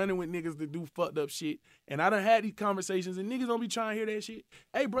I'm running with niggas that do fucked up shit, and I done had these conversations, and niggas don't be trying to hear that shit.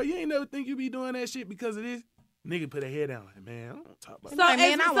 Hey, bro, you ain't never think you be doing that shit because of this. Nigga put a head down like, man, I don't talk about that.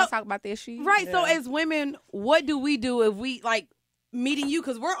 Man, I want to talk about this shit. Right, so as women, what do we do if we, like, meeting you?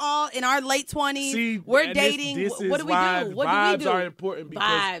 Because we're all in our late 20s. See, we're dating. This what do we do? What vibes do we do? Are important because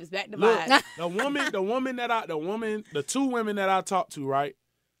vibes, back to vibes. The two women that I talked to, right?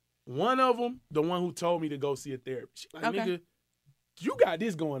 One of them, the one who told me to go see a therapist. Like, nigga, you got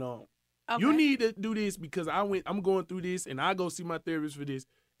this going on. Okay. You need to do this because I'm going through this, and I go see my therapist for this,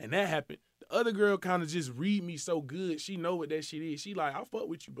 and that happened. The other girl kind of just read me so good. She know what that shit is. She like, I'll fuck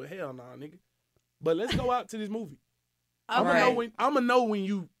with you, but hell nah, nigga. But let's go out to this movie. Okay. I'ma know when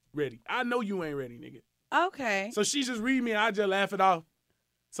you ready. I know you ain't ready, nigga. Okay. So she just read me and I just laugh it off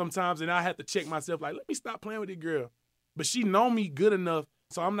sometimes, and I have to check myself like, let me stop playing with this girl. But she know me good enough,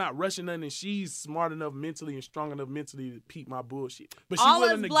 so I'm not rushing nothing, and she's smart enough mentally and strong enough mentally to peep my bullshit. But she all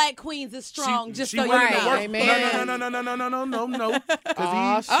us black queens is strong, just so you know. Amen. No.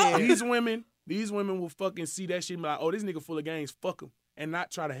 Because these women will fucking see that shit and be like, oh, this nigga full of games, fuck him, and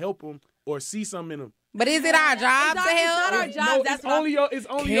not try to help him or see something in him. But is it our job to help? It's not our job. No, it's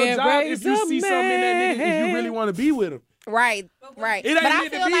only your job if you see something in that nigga and you really want to be with him. Right. But I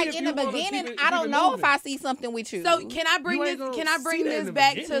feel like in the beginning, I don't know if I see something with you. So can I bring this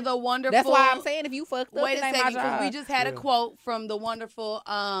back to the wonderful? That's why I'm saying if you fucked up, wait it a ain't second, my job. we just had a quote from the wonderful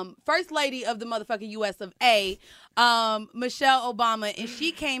first lady of the motherfucking U.S. of A, Michelle Obama, and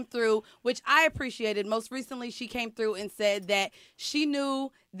she came through, which I appreciated. Most recently, she came through and said that she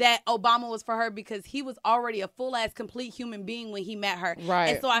knew that Obama was for her because he was already a full-ass, complete human being when he met her. Right.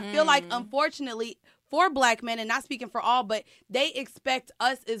 And so I feel like, unfortunately, for black men, and not speaking for all, but they expect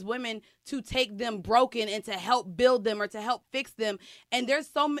us as women to take them broken and to help build them or to help fix them. And there's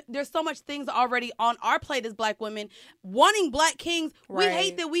so much things already on our plate as black women. Wanting black kings, we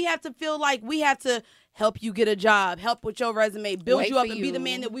hate that we have to feel like we have to help you get a job, help with your resume, build you up and be the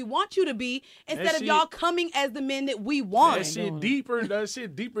man that we want you to be, instead of y'all coming as the men that we want. That shit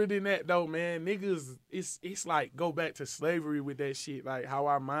deeper than that though, man. Niggas, it's like go back to slavery with that shit. Like how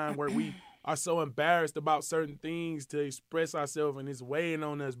our mind work. We are so embarrassed about certain things to express ourselves, and it's weighing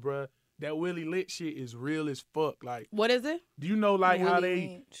on us, bruh. That Willie Lynch shit is real as fuck. Like, what is it? Do you know like how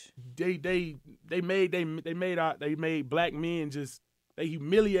Willie they made black men just, they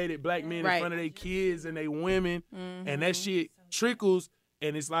humiliated black men in front of their kids and their women, and that shit trickles,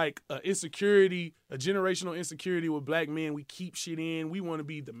 and it's like a generational insecurity with black men. We keep shit in. We want to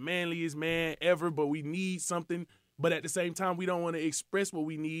be the manliest man ever, but we need something. But at the same time, we don't want to express what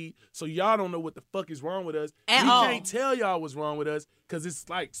we need, so y'all don't know what the fuck is wrong with us. We can't tell y'all what's wrong with us because it's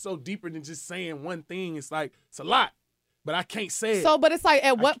like so deeper than just saying one thing. It's like, it's a lot, but I can't say it. So, but it's like,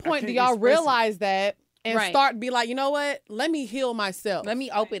 at what point do y'all realize that and start to be like, you know what? Let me heal myself. Let me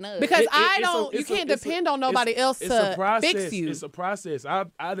open up. Because you can't depend on nobody else to fix you. It's a process. I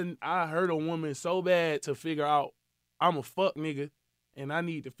hurt a woman so bad to figure out I'm a fuck nigga and I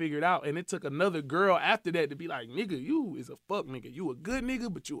need to figure it out. And it took another girl after that to be like, nigga, you is a fuck nigga. You a good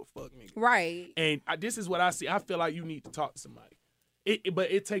nigga, but you a fuck nigga. Right. And this is what I see. I feel like you need to talk to somebody. But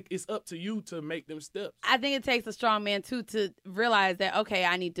it's up to you to make them steps. I think it takes a strong man too to realize that, okay,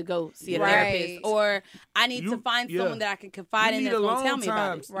 I need to go see a therapist, or I need to find someone that I can confide in that's gonna tell me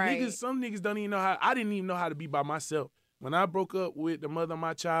about it. Right. Some niggas don't even know how. I didn't even know how to be by myself. When I broke up with the mother of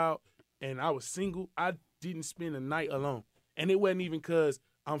my child and I was single, I didn't spend a night alone. And it wasn't even because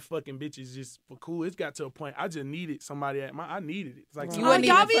I'm fucking bitches just for cool. It got to a point I just needed somebody I needed it. It's like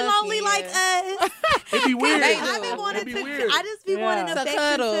y'all be lonely like us. It'd be weird. I just be wanting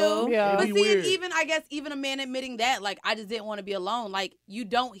affection too. Yeah. But see, even a man admitting that, like, I just didn't want to be alone. Like, you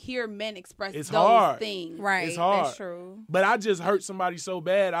don't hear men express those things. Right. It's hard. That's true. But I just hurt somebody so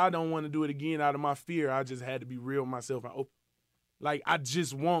bad, I don't want to do it again out of my fear. I just had to be real with myself. Like, I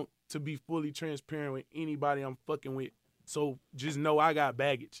just want to be fully transparent with anybody I'm fucking with. So just know I got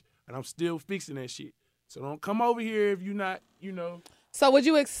baggage, and I'm still fixing that shit. So don't come over here if you're not, So would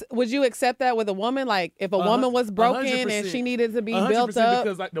you accept that with a woman? Like, if a woman was broken 100%. and she needed to be built up?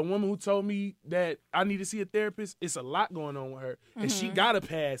 Because like the woman who told me that I need to see a therapist, it's a lot going on with her, and she got a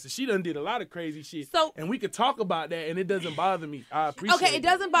pass, and she done did a lot of crazy shit. So, and we could talk about that, and it doesn't bother me. I appreciate. Okay, it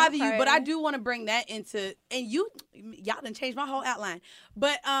doesn't bother you, but I do want to bring that into, and y'all done changed my whole outline.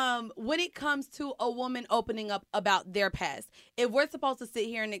 But when it comes to a woman opening up about their past, if we're supposed to sit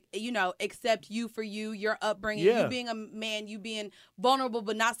here and accept you for you, your upbringing, you being a man, you being vulnerable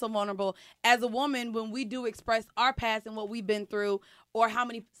but not so vulnerable, as a woman, when we do express our past and what we've been through, or how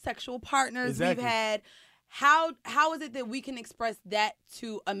many sexual partners we've had, how is it that we can express that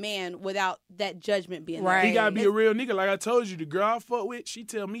to a man without that judgment being there? He gotta be a real nigga. Like I told you, the girl I fuck with, she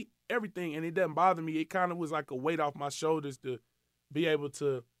tell me everything, and it doesn't bother me. It kind of was like a weight off my shoulders to be able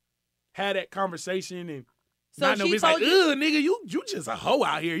to have that conversation and. So not no bitch like, ugh, nigga, you just a hoe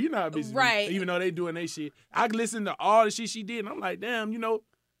out here. You know how bitches be, even though they doing they shit. I listen to all the shit she did, and I'm like, damn,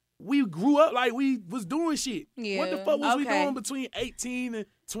 we grew up like we was doing shit. Yeah. What the fuck was we doing between 18 and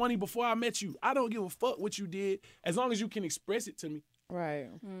 20 before I met you? I don't give a fuck what you did as long as you can express it to me. Right.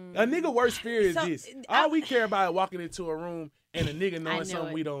 A nigga worst fear is this. All we care about is walking into a room and a nigga knowing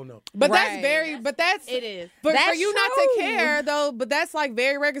something we don't know. But it is. But that's for you true. not to care though, but that's like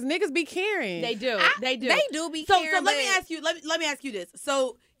very rare because niggas be caring. They do. They do. They do be so, caring. So let me ask you. Let me ask you this.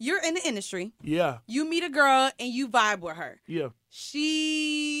 So you're in the industry. Yeah. You meet a girl and you vibe with her. Yeah.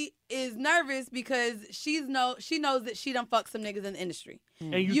 She is nervous because she knows that she done fucked some niggas in the industry.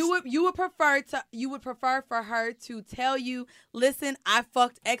 And you would prefer for her to tell you, listen, I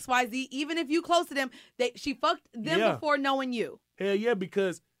fucked XYZ, even if you close to them, that she fucked them before knowing you. Hell yeah,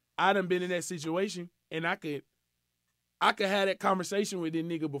 because I done been in that situation and I could have that conversation with this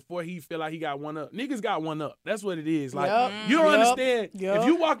nigga before he feel like he got one up. Niggas got one up. That's what it is. Like you don't understand. If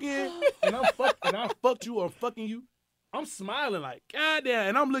you walk in and I fucked you or fucking you, I'm smiling like, God damn.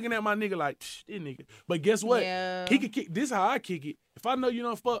 And I'm looking at my nigga like, this nigga. But guess what? Yeah. He could kick. This is how I kick it. If I know you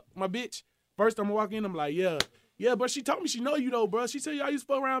don't fuck my bitch, first I'm walking in, I'm like, yeah. Yeah, but she told me she know you though, bro. She said y'all used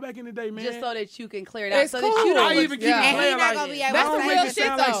to fuck around back in the day, man. Just so that you can clear it out. It's so cool. that you don't I even keep it And playing he not like gonna be able That's to the say real that. shit,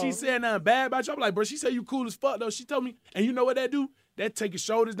 sound like though. she said nothing bad about you. I'm like, bro, she said you cool as fuck though. She told me, and you know what that do? That take your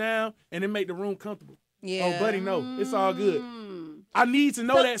shoulders down and it make the room comfortable. Yeah. Oh, buddy, no, it's all good. I need to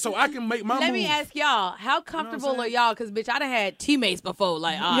know that so I can make my Let move. me ask y'all, how comfortable are y'all? Because, bitch, I done had teammates before.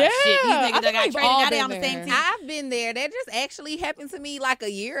 Like, oh, Yeah, shit, these I niggas think that got we've traded, all now they been on the same there. team. I've been there. That just actually happened to me like a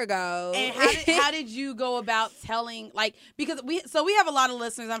year ago. And how did you go about telling, like, because we have a lot of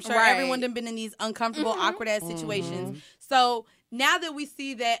listeners. I'm sure Right. everyone done been in these uncomfortable, awkward-ass situations. So now that we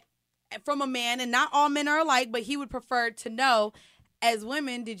see that from a man, and not all men are alike, but he would prefer to know, as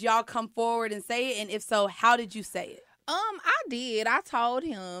women, did y'all come forward and say it? And if so, how did you say it? I did. I told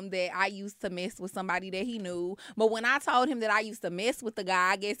him that I used to mess with somebody that he knew. But when I told him that I used to mess with the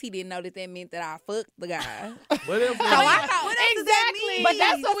guy, I guess he didn't know that meant that I fucked the guy. What else? So I thought, What else does that mean? But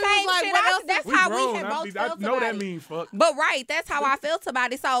that's So the we was same like, shit. what else? That's We how grown. we had both I felt know about that it. mean fuck. But right, that's how I felt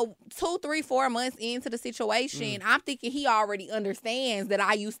about it. So 2, 3, 4 months into the situation, I'm thinking he already understands that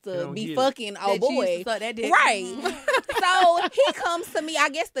I used He to don't be get it. fucking That you used boy. to suck that dick. Right. So he comes to me. I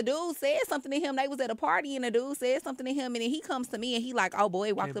guess the dude said something to him. They was at a party and the dude said something to him, and then he comes to me and he like, oh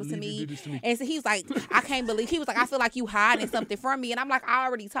boy, walked up to me. And so he was like, I can't believe. He was like, I feel like you hiding something from me. And I'm like, I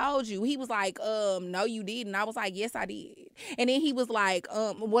already told you. He was like, no, you didn't. I was like, yes, I did. And then he was like,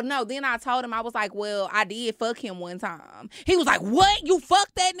 well, no. Then I told him, I was like, well, I did fuck him one time. He was like, what? You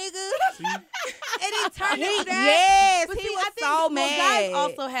fucked that nigga? And it turned out that. Yes, but he see, was I think, so mad. Guys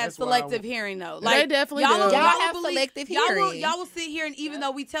also have That's why selective hearing, though. They definitely y'all do. Y'all have believe- selective y'all hearing. Y'all will sit here and even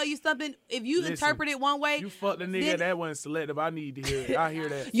though we tell you something, if you Listen, interpret it one way, You fucked a nigga, then- that wasn't selective. I need to hear it. I hear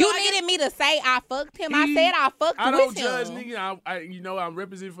that. You needed me to say I fucked him. I said I fucked I with don't him. judge nigga. I'm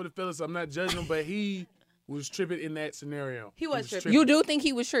representing for the fellas, so I'm not judging him, but he was tripping in that scenario. He was tripping. You do think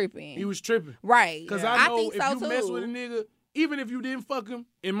he was tripping? He was tripping. Right. Because Yeah. I know think if so you mess too. with a nigga, even if you didn't fuck him,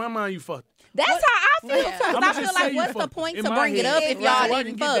 in my mind you fucked him. That's how I feel. Yeah. Because I'ma I just feel say like you what's the fucked point in to my bring it head. up if So y'all I can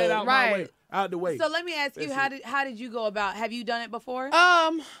didn't get that fuck? out the way. So let me ask you, That's how did you go about? Have you done it before?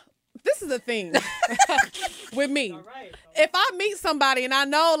 This is the thing with me. If I meet somebody and I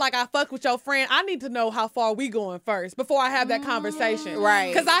know, like, I fuck with your friend, I need to know how far we going first before I have that conversation.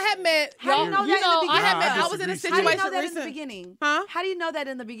 Right. Because I had met, How do you know that in the I was in a disagree. How do you situation know that in the recently. beginning? Huh? How do you know that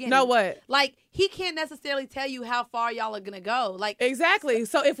in the beginning? Know what? Like, he can't necessarily tell you how far y'all are gonna go. Like, Exactly.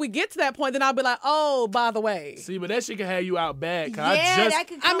 So if we get to that point, then I'll be like, oh, by the way. See, but that shit can have you out bad. yeah, that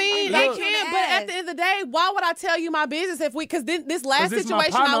could come I mean, from they bite you in can, the but at ass. the end of the day, why would I tell you my business if we? Because this last this my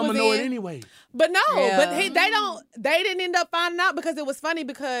situation partner, I was I'ma know in, it anyway. but no, Yeah. but they didn't end up finding out because it was funny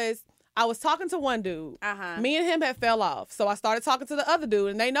because I was talking to one dude. Me and him had fell off, so I started talking to the other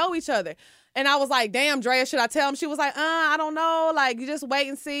dude, and they know each other. And I was like, damn, Drea, should I tell him? She was like, I don't know. Like, you just wait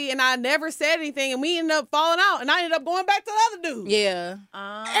and see. And I never said anything. And we ended up falling out. And I ended up going back to the other dude. Yeah.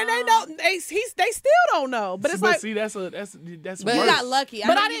 And they don't. They still don't know. But it's like, see, that's But worse. you got lucky.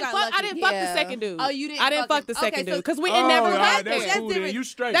 but know I you didn't got fuck. I lucky. didn't fuck the second dude. Oh, you didn't. I didn't fuck the him. second Okay, dude because we Oh, never all got right, there. that's cool. Then you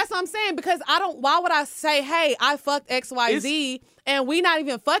straight. That's what I'm saying because I don't. Why would I say, hey, I fucked XYZ and we not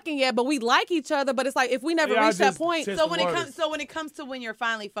even fucking yet, but we like each other. But it's like if we never Yeah, I reach that just point. test So the when it waters. comes to when you're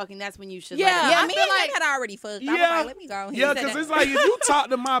finally fucking, that's when you should. Yeah, let it Yeah, I me feel and like- him had already fucked. I was Yeah. like, let me go. He Yeah, said because that. it's like if you talk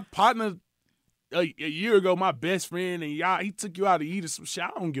to my partner a year ago, my best friend, and he took you out to eat or some shit, I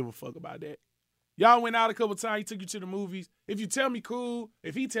don't give a fuck about that. Y'all went out a couple times, he took you to the movies. If you tell me, cool.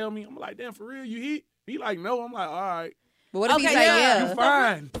 If he tell me, I'm like, damn, for real, you hit? He like, no. I'm like, all right. But what if he Okay, say yeah. You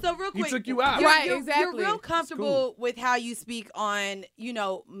fine. So real quick, He took you out. Right, You're exactly. real comfortable with how you speak on,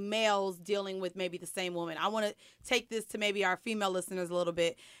 males dealing with maybe the same woman. I want to take this to maybe our female listeners a little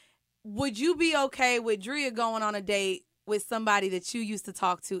bit. Would you be okay with Drea going on a date with somebody that you used to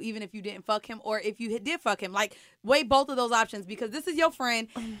talk to, even if you didn't fuck him, or if you did fuck him? Like, weigh both of those options because this is your friend.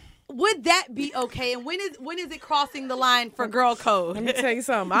 Would that be okay? And when is it crossing the line for girl code? Let me tell you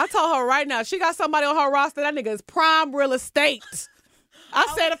something. I told her right now, she got somebody on her roster. That nigga is prime real estate. I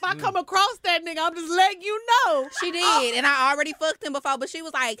said, if I come across that nigga, I'm just letting you know. She did, and I already fucked him before. But she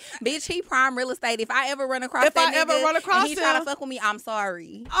was like, "Bitch, he prime real estate. If I ever run across If that I ever nigga run across and he try him- to fuck with me, I'm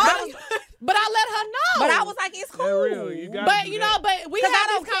sorry." But I let her know. But I was like, "It's cool." real. You gotta But do you that. know, but we 'Cause have I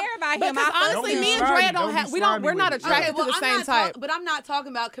don't this care about him. Because I fuck honestly, with me him. and Drea Don't don't be have. slimy We're not with it. attracted to the same type. But I'm not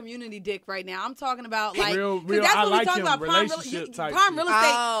talking about community dick right now. I'm talking about like Real, 'cause real, that's I what like we talking him, about. relationship type prime shit. real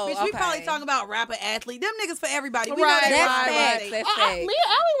estate. Oh, Bitch, we okay. probably talking about rapper athlete. Them niggas for everybody. We Right, know That's that. facts. Right. That's Me facts. and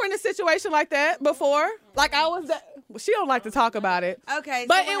Allie were in a situation like that before. Like I was. She don't like to talk about it. Okay,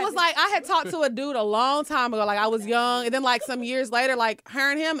 But so it what was like I had talked to a dude a long time ago. Like I was young, and then like some years later, like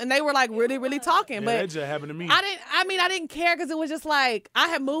her and him, and they were like really, really talking. Yeah, but that just happened to me. I didn't care because it was just like I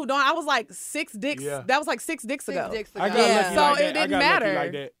had moved on. I was like 6 dicks. Yeah. That was like 6 dicks ago. I got Yeah. lucky So like that. it didn't I got matter. lucky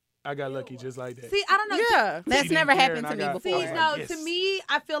like that. I got lucky just like that. See, I don't know. Yeah. That's She didn't never care, happened and to I me got- before. See, no, Yes. to me,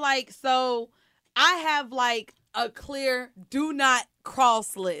 I feel like so I have like a clear do not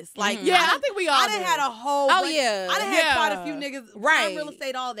cross list. Like, Yeah, I think we all I done do. had a whole. Oh, bunch- yeah. I done Yeah. had quite a few niggas, Right. real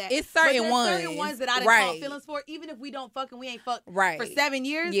estate, all that. It's But certain there's certain ones. ones that I done Right. caught feelings for, even if we don't fuck and we ain't fucked Right. for 7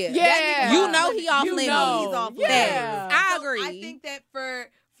 years. Yeah. Yeah. that nigga You off know limits. he off You limits. know he's off limits. Yeah. I So agree. I think that for.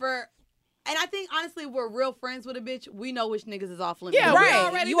 And I think honestly, we're real friends with a bitch. We know which niggas is off limits. Yeah, Right. we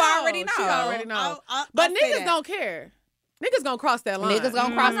already You know. already know. She already know. I But say niggas that. don't care. Niggas gonna cross that line. Niggas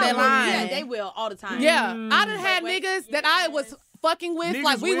gonna cross that Yeah, line. they will all the time. Yeah, I done had Wait. niggas that I was fucking with, Niggas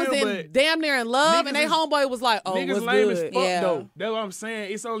like we was will, in but damn near in love, niggas and they is- homeboy was like, "Oh, Niggas what's lame good?" as fuck Yeah. though. That's what I'm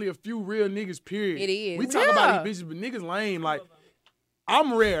saying. It's only a few real niggas, period. It is. We talk Yeah. about these bitches, but niggas lame. Like,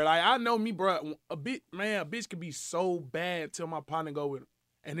 I'm rare. Like, I know me, bro. A bitch could be so bad till my partner go with her.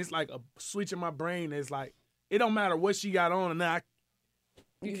 And it's like a switch in my brain that's like, it don't matter what she got on or not.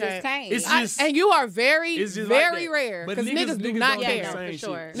 You Okay. just can't. It's I- just, and you are very, it's just like very that. rare But because niggas do niggas not don't do care. the same for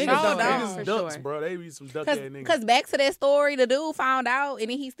sure. shit. Niggas No, don't no. care. Niggas For ducks, sure. bro. They be some duck ass niggas. Because back to that story, the dude found out and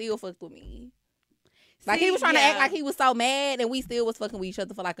then he still fucked with me. Like he See, was trying to yeah. act like he was so mad, and we still was fucking with each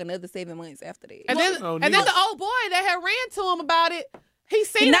other for like another 7 months after that. And then, No, and then niggas- the old boy that had ran to him about it, He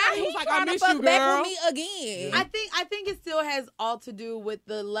seen now her. He he's was like, trying I to miss fuck you, back girl. with me again. I think it still has all to do with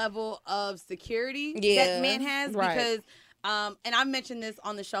the level of security Yeah. that man has Right. because and I mentioned this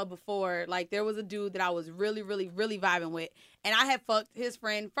on the show before, like there was a dude that I was really, really, really vibing with, and I had fucked his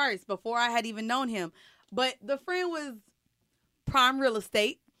friend first before I had even known him. But the friend was prime real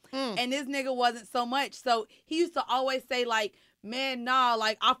estate, and this nigga wasn't so much. So he used to always say like, man, nah,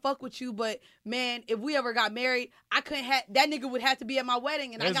 like I fuck with you, but man, if we ever got married, I couldn't have that nigga would have to be at my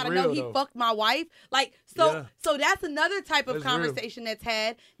wedding, and That's I gotta know real, he though. fucked my wife. Like so, Yeah. so that's another type of That's real. conversation that's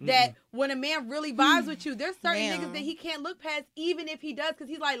had. That when a man really vibes with you, there's certain Man. niggas that he can't look past, even if he does, because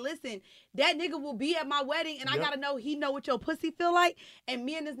he's like, listen, that nigga will be at my wedding, and I Yep. gotta know he know what your pussy feel like. And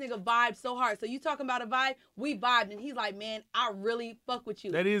me and this nigga vibe so hard. So you talking about a vibe? We vibed, and he's like, man, I really fuck with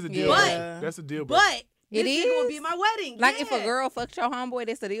you. That is a deal But- breaker. That's a deal breaker. But It this nigga will be is? at my wedding. Like if a Yeah. girl fucked your homeboy,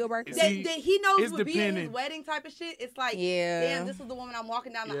 that's a deal breaker. See, that he knows it's would be at his dependent. wedding type of shit. It's like, Yeah. damn, this is the woman I'm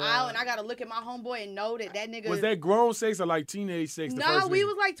walking down the Yeah. aisle, and I gotta look at my homeboy and know that nigga. Was that grown sex or like teenage sex? The No, first we nigga?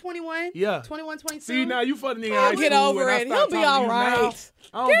 was like 21. Yeah. 21, 22. See, now you fucked a nigga in Oh, high get school over and I it. stopped He'll be talking to all you right. now.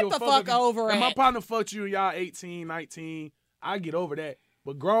 I don't Get give a the fuck fuck if- over if it. my partner fucked you and y'all 18, 19, I get over that.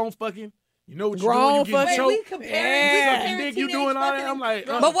 But grown fucking, you know what you Grown doing, you getting fucking- Wait, we choked. comparing, Yeah. Sucking dick, you doing all that. I'm like,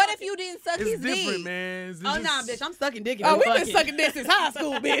 But what if you didn't suck it's his different, dick? man. It's Oh, just- nah, bitch, I'm sucking dick. Oh, we've been sucking dick since high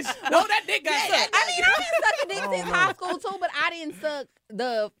school, bitch. No, that dick got sucked. I mean, I've been sucking dick since high school too, but I didn't suck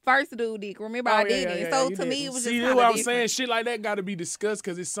the first dude dick. Remember, I didn't. So you to did. me, it was See, just that's kind what of I'm different. saying. Shit like that got to be discussed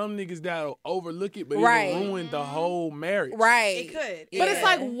because it's some niggas that'll overlook it, but Right. it'll ruin the whole marriage. Right. It could. But it's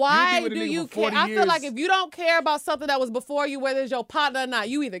like, Yeah. why You be with a do nigga you for care? 40 I feel like years. if you don't care about something that was before you, whether it's your partner or not,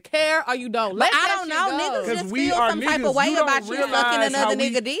 you either care or you don't. But Let I that don't shit know, go. niggas Because just we feel are some niggas. type of way You don't about you fucking realize how another we-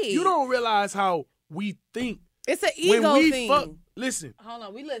 nigga dick. You don't realize how we think. It's an When ego we thing. fuck, listen, Hold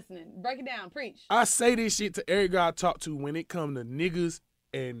on, we listening. Break it down. Preach. I say this shit to every guy I talk to when it come to niggas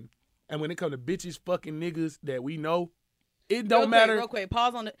and when it come to bitches fucking niggas that we know. It don't matter. Real quick.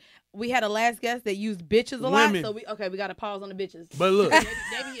 Pause on the. We had a last guest that used bitches a Women. lot, so we got to pause on the bitches. But look, maybe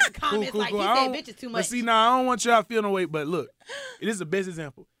in the comments like he I said don't- bitches too But much. see, now I don't want y'all to feel no way. But look, it is the best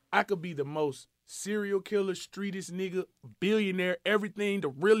example. I could be the most serial killer, streetest nigga, billionaire, everything, the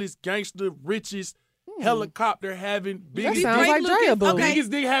realest gangster, richest, helicopter having, biggest, sounds like Drea Boo.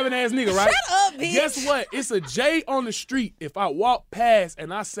 biggest dick having ass nigga, right? Shut up, bitch. Guess what? It's a J on the street. If I walk past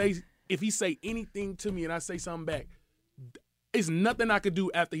and if he say anything to me and I say something back, it's nothing I could do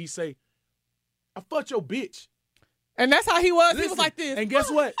after he say, I fucked your bitch. And that's how he was. He Listen, was like this. And guess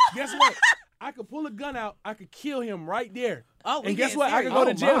what? Guess what? I could pull a gun out. I could kill him right there. Oh, we and guess getting what? I could go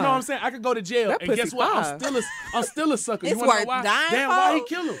serious. to jail. Oh, No, my. I'm saying I could go to jail. That And guess pussy what? fire. I'm still a sucker. It's You wanna worth know why? dying Damn, for. why he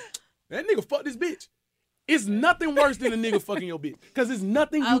kill him? That nigga fucked this bitch. It's nothing worse than a nigga fucking your bitch. Because it's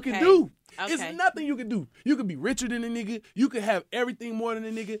nothing you can Okay. do. Okay. It's nothing you can do. You could be richer than a nigga. You could have everything more than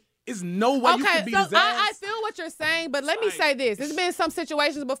a nigga. It's no way you Okay, can beat so his ass. I feel what you're saying, but let me say this. There's been some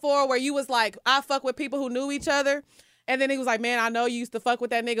situations before where you was like, I fuck with people who knew each other, and then he was like, man, I know you used to fuck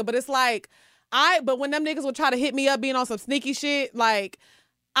with that nigga, but it's like, but when them niggas would try to hit me up being on some sneaky shit, like,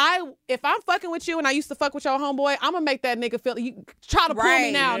 if I'm fucking with you and I used to fuck with your homeboy, I'm gonna make that nigga feel, you try to pull me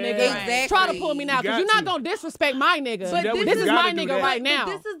Right. now, Yeah. nigga. Exactly. Try to pull me now, You because got you're not to. gonna disrespect my nigga. But that this what This you is gotta my do nigga that. right But now.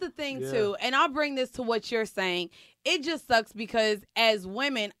 this is the thing Yeah. too, and I'll bring this to what you're saying. It just sucks because as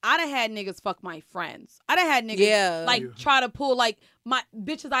women, I done had niggas fuck my friends. I done had niggas like try to pull like my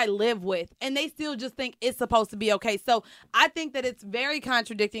bitches I live with, and they still just think it's supposed to be okay. So I think that it's very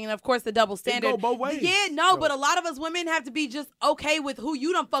contradicting, and of course the double standard. go both ways. Yeah, no, but a lot of us women have to be just okay with who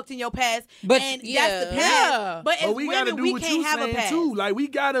you done fucked in your past, But and yeah. that's the past. Yeah. But as But we gotta women, do we what can't you have a saying past. too. Like we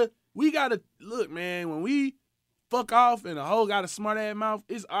gotta look, man. When we fuck off and a hoe got a smart ass mouth,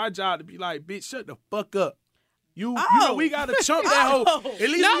 it's our job to be like, bitch, shut the fuck up. You know, we gotta chump that hoe. At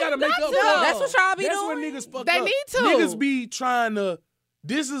least No, we gotta make not up to. for it. That's what y'all be That's doing. when niggas fuck They up. need to. Niggas be trying to.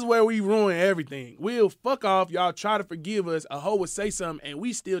 This is where we ruin everything. We'll fuck off. Y'all try to forgive us. A hoe would say something, and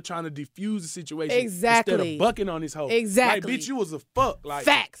we still trying to diffuse the situation. Exactly. Instead of bucking on this hoe. Exactly. Like, bitch, you was a fuck. Like,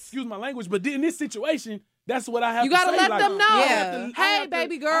 Facts. Excuse my language, but in this situation, that's what I have You to say. gotta let Like, them know. I Yeah. have to- I Hey, have to-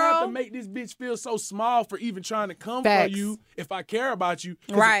 baby I have to girl. make this bitch feel so small for even trying to come Facts. for you if I care about you.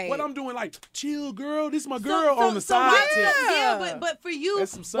 'Cause Right. What I'm doing, like, chill, girl. This my girl on the so side. why- tip. yeah, but for you,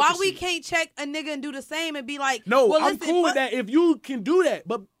 That's some sucker why we shit. can't check a nigga and do the same and be like, No, well, I'm listen, cool with fuck- that if you can do that,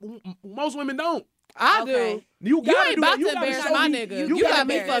 but most women don't. I Okay. do. You gotta ain't do about that. You to gotta embarrass show my me- nigga. You You gotta got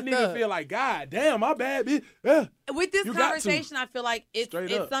me make that fucked nigga up. feel like, God damn, my bad, bitch. With this You got to. conversation, I feel like it's Straight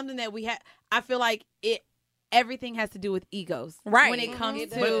it's up. something that we have. I feel like it everything has to do with egos. Right. When it comes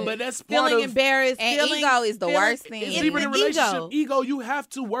to but that's part feeling of, embarrassed. And feeling, ego is the worst thing. It's deeper than an relationship. Ego, you have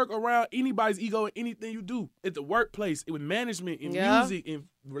to work around anybody's ego in anything you do. At the workplace, with management, in music, in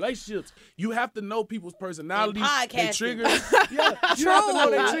relationships. You have to know people's personalities, their triggers. Yeah, you have to know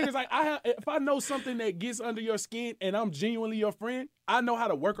their triggers. Like if I know something that gets under your skin and I'm genuinely your friend, I know how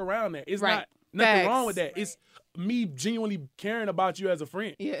to work around that. It's not nothing wrong with that. It's me genuinely caring about you as a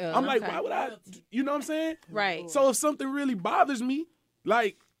friend. Yeah, I'm like, why would I? You know what I'm saying? Right. So if something really bothers me,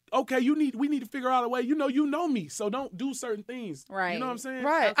 like, okay, we need to figure out a way. You know me, so don't do certain things. Right. You know what I'm saying?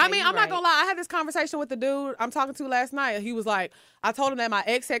 Right. Okay, I mean, I'm right. not gonna lie. I had this conversation with the dude I'm talking to last night. He was like, I told him that my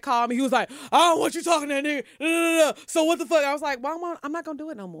ex had called me. He was like, I don't want you talking to that nigga. So what the fuck? I was like, well, I'm not gonna do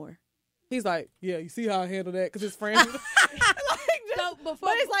it no more. He's like, yeah, you see how I handle that? Because his friend.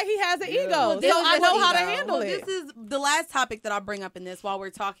 But it's like he has an ego, Well, so I know how to ego. handle Well, it. This is the last topic that I'll bring up in this while we're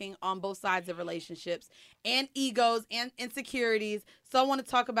talking on both sides of relationships and egos and insecurities. So I want to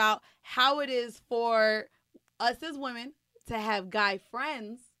talk about how it is for us as women to have guy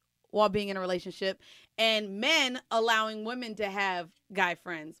friends while being in a relationship and men allowing women to have guy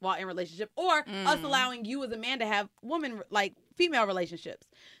friends while in a relationship, or us allowing you as a man to have female relationships.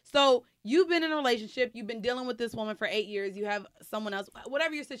 So you've been in a relationship, you've been dealing with this woman for 8 years, you have someone else,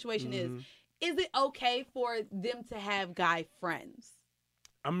 whatever your situation is it okay for them to have guy friends?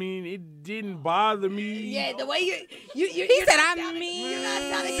 I mean, it didn't bother me. Yeah, the way you He said, I mean.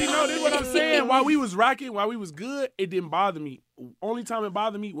 See, no, this is what I'm saying. While we was rocking, while we was good, it didn't bother me. Only time it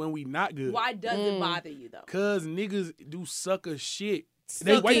bothered me when we not good. Why does it bother you though? Cause niggas do sucker shit.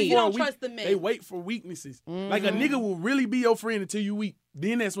 They wait for trust the men. They wait for weaknesses. Like a nigga will really be your friend until you weak.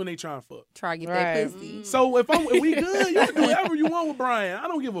 Then that's when they try and fuck. Try to get that pussy. So if we good, you can do whatever you want with Brian. I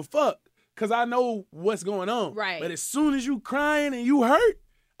don't give a fuck. Cause I know what's going on. Right. But as soon as you crying and you hurt,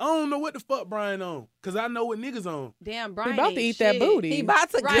 I don't know what the fuck Brian on. Cause I know what niggas on. Damn, Brian He about ain't to eat shit. that booty. He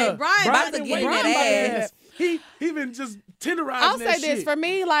about to get Brian about to been get waiting that on my ass. ass. He been just tenderizing I'll that say this shit. for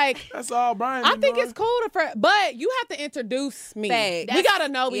me, like That's all Brian I been think doing. it's cool but you have to introduce me. Facts. We gotta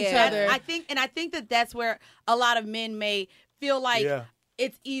know each Yeah. other. I think that's where a lot of men may feel like Yeah.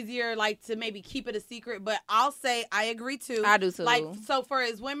 it's easier like to maybe keep it a secret, but I'll say I agree too. I do too. Like, so for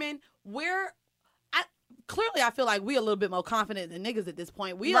as women, clearly I feel like we a little bit more confident than niggas at this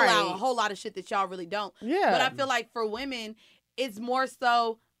point. We allow a whole lot of shit that y'all really don't. Yeah. But I feel like for women, it's more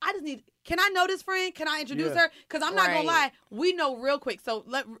so can I know this friend? Can I introduce her? Because I'm not gonna lie, we know real quick. So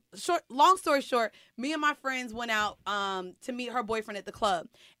long story short, me and my friends went out to meet her boyfriend at the club.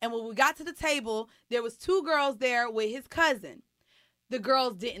 And when we got to the table, there was 2 girls there with his cousin. The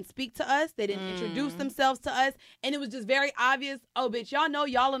girls didn't speak to us. They didn't introduce themselves to us. And it was just very obvious, oh, bitch, y'all know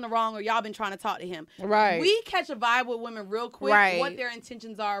y'all in the wrong or y'all been trying to talk to him. Right. We catch a vibe with women real quick, what their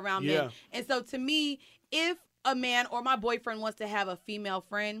intentions are around men. And so to me, if a man or my boyfriend wants to have a female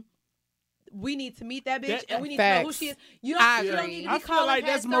friend, we need to meet that bitch and we need to know who she is. You don't need to be calling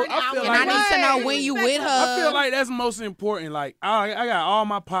past 30 hours. And I need to know when you with her. I feel like that's most important. Like I got all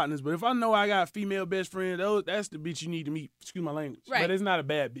my partners, but if I know I got female best friend, that's the bitch you need to meet. Excuse my language, Right. but it's not a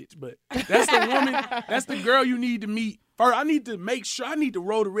bad bitch. But that's the woman. That's the girl you need to meet. First, I need to make sure. I need to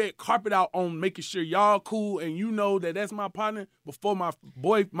roll the red carpet out on making sure y'all cool and you know that that's my partner before my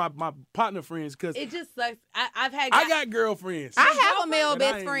partner friends. Cause it just sucks. I got girlfriends. I have a male And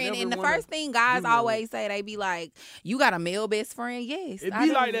best I ain't friend, never and the wanna first thing guys do that. always say, they be like, "You got a male best friend?" Yes, It I be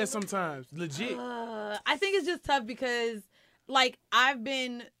do. like that sometimes. Legit. I think it's just tough because, like, I've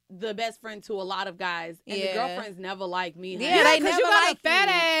been the best friend to a lot of guys, and the girlfriends never like me. honey. Yeah, they never you got like a fat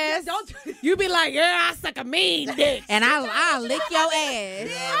you. ass. Don't You be like, yeah, I suck a mean dick. And I'll lick your ass.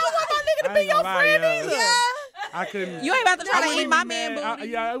 I don't want my nigga to I be ain't your gonna lie, friend yeah. either. I couldn't. You ain't about to try I to wouldn't eat my be man mad.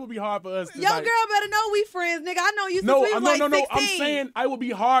 booty. Yeah, it would be hard for us. To, Yo, like, girl, better know we friends, nigga. I know you since No, we was like 16. I'm saying it would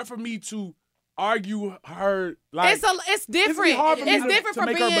be hard for me to argue her. Like It's different. hard for me It's to- different to from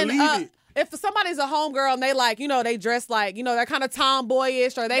make her being believe it. if somebody's a homegirl and they like, they dress like, they're kind of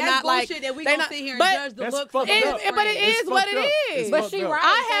tomboyish or they That's not like bullshit that we they gonna not, sit here and but judge the That's looks. fucked of up. our but it friends. is what it is. It's But fucked she up. right.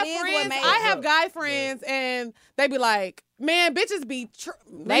 I That have is what friends. makes I it. have guy friends, and they be like, "Man, bitches be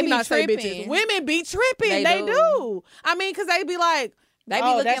They be not say tripping. bitches. Women be tripping. They They do. do. I mean, because they be like." They be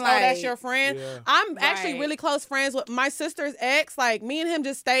oh, looking that's like your friend. Yeah. I'm actually Right. really close friends with my sister's ex. Like me and him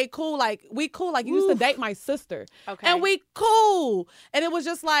just stayed cool. Like we cool. Like you used to date my sister. Okay. And we cool. And it was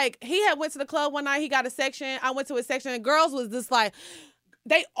just like he had went to the club one night. He got a section. I went to his section. And girls was just like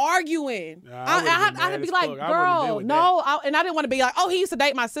they arguing. Nah, I would've been I had mad to be as like, fuck. I wouldn't have been girl, with no. And I didn't want to be like, oh, he used to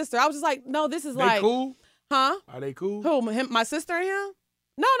date my sister. I was just like, no, this is They like, cool? huh? Are they cool? Who? Him? My sister and him?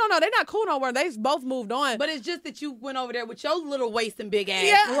 No, they're not cool no more. They both moved on. But it's just that you went over there with your little waist and big ass.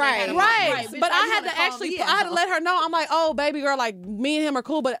 Yeah, right. Bitch, But I had to let her know. I'm like, oh, baby girl, like me and him are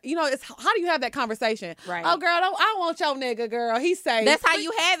cool. But it's how do you have that conversation? Right. Oh, girl, I don't want your nigga, girl. He's safe. That's how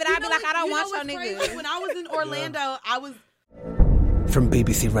you have it. I'd be like, I don't want your crazy? nigga. When I was in Orlando, I was. From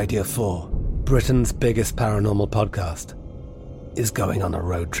BBC Radio 4, Britain's biggest paranormal podcast is going on a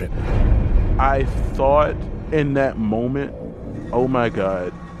road trip. I thought in that moment, oh my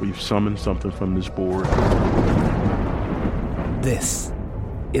God, we've summoned something from this board. This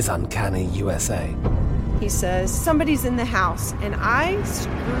is Uncanny USA. He says, somebody's in the house, and I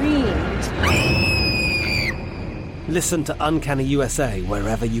screamed. Listen to Uncanny USA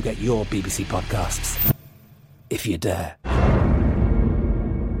wherever you get your BBC podcasts, if you dare.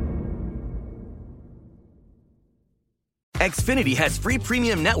 Xfinity has free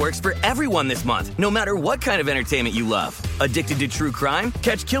premium networks for everyone this month, no matter what kind of entertainment you love. Addicted to true crime?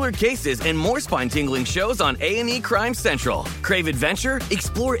 Catch killer cases and more spine-tingling shows on A&E Crime Central. Crave adventure?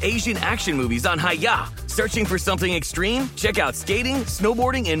 Explore Asian action movies on Hi-YAH. Searching for something extreme? Check out skating,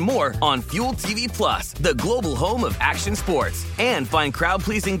 snowboarding, and more on Fuel TV Plus, the global home of action sports. And find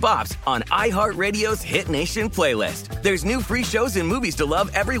crowd-pleasing bops on iHeartRadio's Hit Nation playlist. There's new free shows and movies to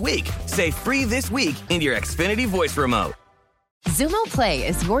love every week. Say free this week in your Xfinity voice remote. Xumo Play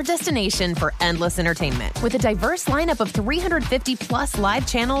is your destination for endless entertainment. With a diverse lineup of 350 plus live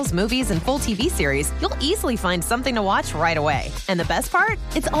channels, movies, and full TV series, you'll easily find something to watch right away. And the best part?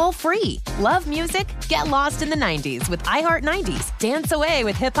 It's all free. Love music? Get lost in the 90s with iHeart 90s, dance away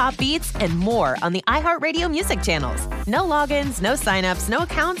with hip-hop beats, and more on the iHeartRadio music channels. No logins, no signups, no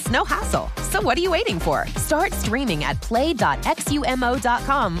accounts, no hassle. So what are you waiting for? Start streaming at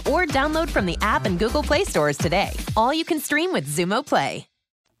play.xumo.com or download from the app and Google Play stores today. All you can stream with Xumo Play.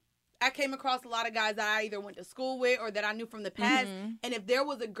 I came across a lot of guys that I either went to school with or that I knew from the past. Mm-hmm. And if there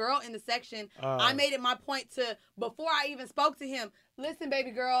was a girl in the section, I made it my point to, before I even spoke to him, listen,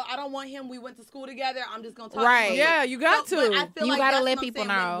 baby girl, I don't want him. We went to school together. I'm just going to talk to him. Yeah, you got to. But I feel You like gotta that's let what I'm people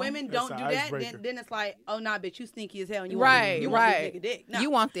saying. know. When women That's don't an do that, icebreaker. then it's like, oh, nah, bitch, you sneaky as hell. And you Right, want this right. nigga dick. No. You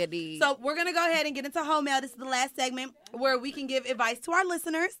want that dick. So we're going to go ahead and get into home mail. This is the last segment where we can give advice to our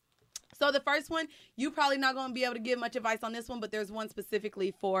listeners. So the first one, you probably not going to be able to give much advice on this one, but there's one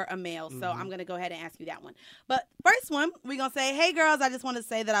specifically for a male. So I'm going to go ahead and ask you that one. But first one, we're going to say, hey, girls, I just want to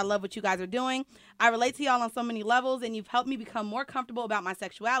say that I love what you guys are doing. I relate to y'all on so many levels, and you've helped me become more comfortable about my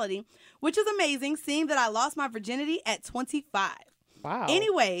sexuality, which is amazing, seeing that I lost my virginity at 25. Wow.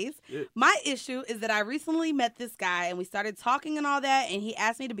 Anyways, my issue is that I recently met this guy, and we started talking and all that, and he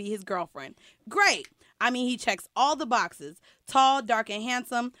asked me to be his girlfriend. Great. I mean, he checks all the boxes. Tall, dark, and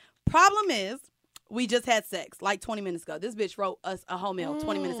handsome. Problem is, we just had sex like 20 minutes ago. This bitch wrote us a whole mail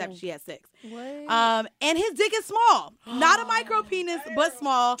 20 minutes after she had sex. What? And his dick is small. Not a micro penis, but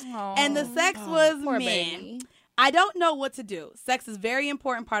small. And the sex was poor man. baby. I don't know what to do. Sex is a very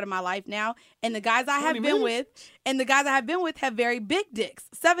important part of my life now. And the guys I have been with have very big dicks,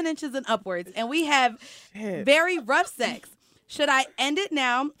 7 inches and upwards. And we have very rough sex. Should I end it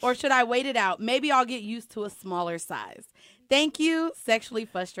now or should I wait it out? Maybe I'll get used to a smaller size. Thank you, sexually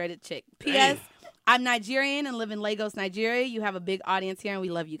frustrated chick. P.S. I'm Nigerian and live in Lagos, Nigeria. You have a big audience here, and we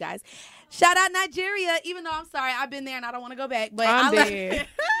love you guys. Shout out Nigeria, even though I'm sorry, I've been there and I don't want to go back. But I'm dead.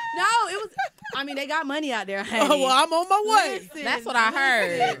 No, it was. I mean, they got money out there. Honey. Oh, well, I'm on my way. Listen, That's what I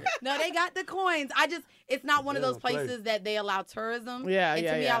heard. No, they got the coins. It's not one of those places that they allow tourism. Yeah, and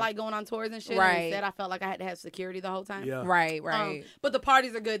yeah, to me, yeah. I like going on tours and shit. Right. And instead, I felt like I had to have security the whole time. Yeah. Right. But the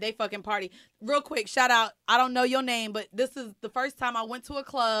parties are good. They fucking party. Real quick, shout out. I don't know your name, but this is the first time I went to a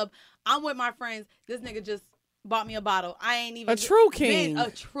club. I'm with my friends. This nigga just bought me a bottle. I ain't even A true king.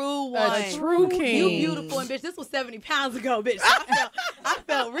 A true one. A true king. You beautiful and bitch. This was 70 pounds ago, bitch. I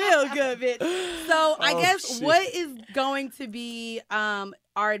felt real good, bitch. So I guess shit. what is going to be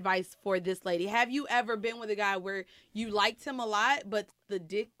our advice for this lady? Have you ever been with a guy where you liked him a lot, but the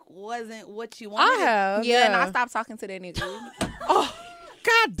dick wasn't what you wanted? I have. Yeah, and I stopped talking to that nigga. Oh,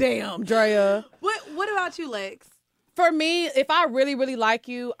 goddamn, Drea. What about you, Lex? For me, if I really, really like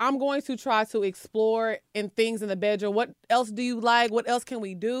you, I'm going to try to explore in things in the bedroom. What else do you like? What else can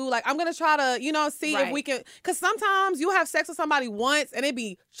we do? Like, I'm going to try to, see if we can. Because sometimes you have sex with somebody once and it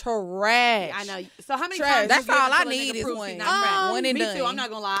be trash. I know. So how many Trash. times? That's you give all I until a need nigga is proves one. he's not trash? One and Me done. too. I'm not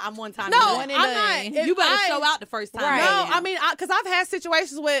going to lie. I'm one time. No, One and I'm done. not. You better show out the first time. Right. No, I mean, because I've had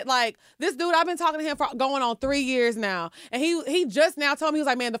situations with, like, this dude, I've been talking to him for going on 3 years now. And he just now told me, he was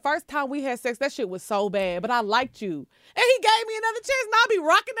like, man, the first time we had sex, that shit was so bad. But I liked you. you. And he gave me another chance, and I'll be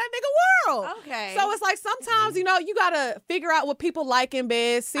rocking that nigga world. Okay. So it's like sometimes, you know, you got to figure out what people like in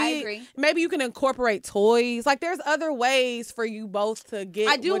bed. See, I agree. Maybe you can incorporate toys. Like, there's other ways for you both to get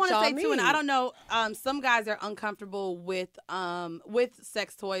I do want to say, too, and I don't know, some guys are uncomfortable with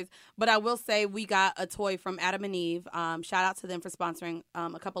sex toys, but I will say we got a toy from Adam and Eve. Shout out to them for sponsoring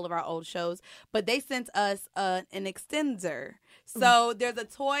a couple of our old shows. But they sent us an extender. So there's a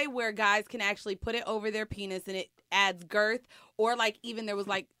toy where guys can actually put it over their penis and it adds girth, or like even there was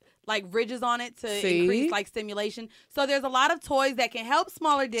like ridges on it to increase like stimulation. So there's a lot of toys that can help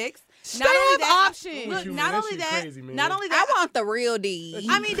smaller dicks. Not only that, options. Look, not only that, I want the real D.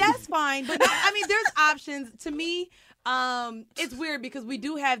 I mean, that's fine, but I mean, there's options. To me, it's weird because we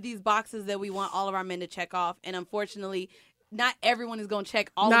do have these boxes that we want all of our men to check off, and unfortunately, not everyone is going to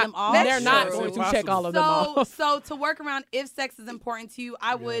check all of them off. They're not going to check all of them off. So to work around, if sex is important to you,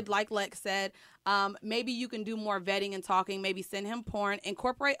 I would, like Lex said, maybe you can do more vetting and talking. Maybe send him porn,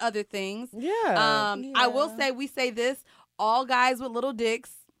 incorporate other things. I will say, we say this, all guys with little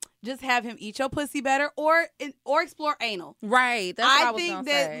dicks, just have him eat your pussy better, or explore anal. Right. That's what I was think gonna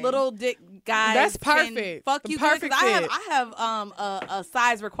that say. Little dick guys That's can perfect. fuck The you good, 'cause perfect I have a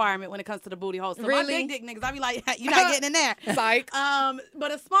size requirement when it comes to the booty hole. So my big dick niggas, I be like, you're not getting in there. Psych.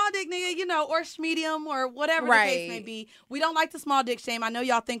 But a small dick nigga, you know, or medium or whatever the case may be. We don't like the small dick shame. I know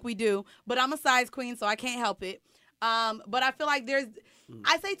y'all think we do, but I'm a size queen, so I can't help it. But I feel like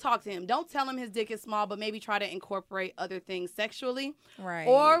I say talk to him. Don't tell him his dick is small, but maybe try to incorporate other things sexually. Right.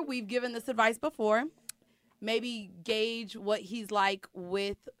 Or we've given this advice before. Maybe gauge what he's like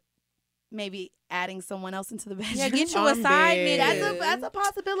with maybe adding someone else into the bedroom. Yeah, get you a side nigga. That's a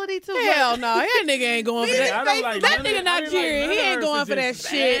possibility too. Hell no, that nigga ain't going for that. I don't like That none nigga of- Nigerian. He ain't going for that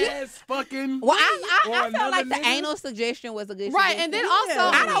shit. Ass fucking. Well, I or felt like another the nigga. anal suggestion was a good Right, suggestion. and then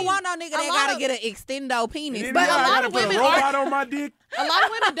also, I don't want no nigga that lot gotta of- get an extendo penis. And But then a I lot gotta of put women a robot on my dick. A lot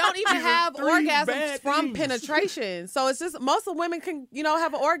of women don't even have Three orgasms bad from things. penetration. So it's just most of women can, you know,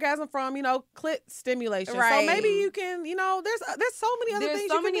 have an orgasm from, you know, clit stimulation. Right. So maybe you can, you know, there's so many other There's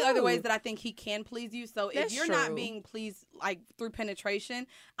things so you can many do. other ways that I think he can please you. So That's if you're not true. being pleased like through penetration,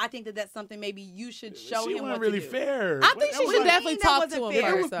 I think that that's something maybe you should show She him wasn't what really to do. fair. I think she should definitely that talk to wasn't him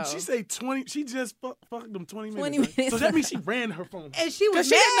fair. first, though. She say 20. She just fucked them 20 minutes. 20 right? minutes. So that means she ran her phone. And she was Because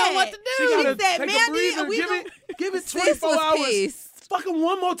she didn't know what to do. She gotta said, take "Mandy, a breather. we Give it Sis 24 was hours. pissed. Fuck him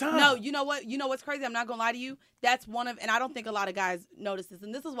one more time. No, you know what? You know what's crazy? I'm not gonna lie to you. That's one of, and I don't think a lot of guys notice this,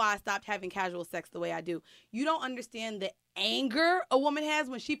 and this is why I stopped having casual sex the way I do. You don't understand the anger a woman has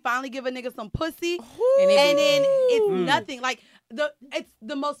when she finally give a nigga some pussy, and then it's nothing. Like it's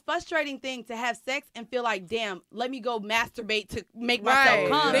the most frustrating thing to have sex and feel like, damn, let me go masturbate to make myself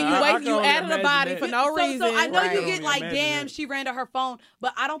come. Then you added a body for no reason. So I know you Right. get like, Imagine damn, that. she ran to her phone,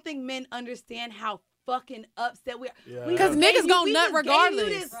 but I don't think men understand how fucking upset we are. Yeah. We Because just gave niggas gon' gonna nut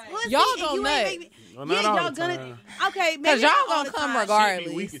regardless. Y'all gonna nut. Well, not yeah, all y'all the gonna. time. Okay, maybe Because y'all not all gonna the come time. regardless. Shit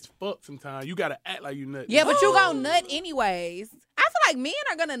be weak as fuck sometimes. You gotta act like you nut. Yeah, but you gonna nut anyways. I feel like men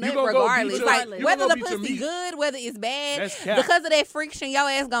are gonna nut gonna go regardless. beat your- Like you whether gonna the go beat your pussy meat. good, whether it's bad, That's cap. because of that friction, your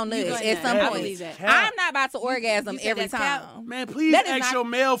ass gonna You nut gonna at nut. some I point. believe that. I'm not about to orgasm said every that's cap? time. Man, please That is ask not- your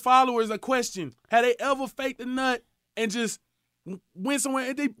male followers a question. Have they ever faked a nut and just went somewhere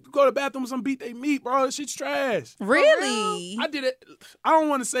and they go to the bathroom and some beat they meat, bro? That shit's trash. Really? I did it. I don't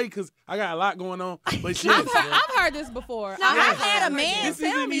want to say because I got a lot going on, but shit. I've heard this before. I've had a man this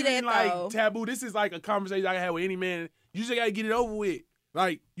tell isn't me even that like though. taboo. This is like a conversation I can have with any man. You just gotta get it over with.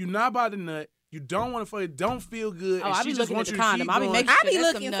 Like you're not about to nut. You don't want to fuck it. Don't feel good. Oh, and I she be just looking at wants the you to condom. keep I be going. making I sure be there's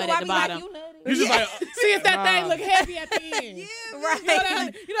some looking, nut so at I the be like, bottom. you nutty. You just like See if that nah. thing look heavy at the end. Right.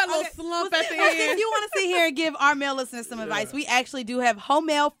 You know that little slump at the If end. you want to sit here and give our male listeners some advice, we actually do have home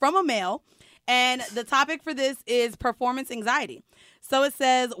mail from a male. And the topic for this is performance anxiety. So it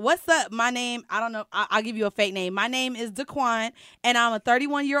says, what's up? My name, I don't know. I'll give you a fake name. My name is Daquan, and I'm a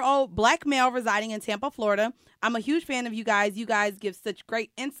 31-year-old black male residing in Tampa, Florida. I'm a huge fan of you guys. You guys give such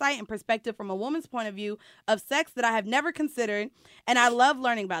great insight and perspective from a woman's point of view of sex that I have never considered, and I love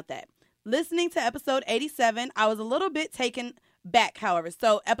learning about that. Listening to episode 87, I was a little bit taken back, however.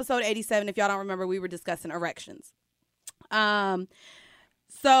 So episode 87, if y'all don't remember, we were discussing erections.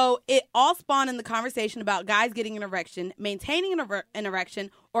 So it all spawned in the conversation about guys getting an erection, maintaining an erection,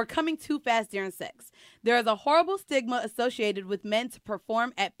 or coming too fast during sex. There is a horrible stigma associated with men to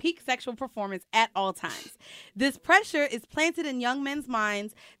perform at peak sexual performance at all times. This pressure is planted in young men's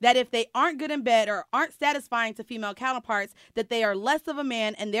minds that if they aren't good in bed or aren't satisfying to female counterparts, that they are less of a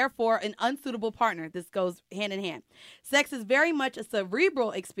man and therefore an unsuitable partner. This goes hand in hand. Sex is very much a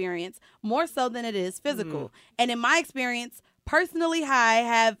cerebral experience, more so than it is physical. And in my experience, Personally, I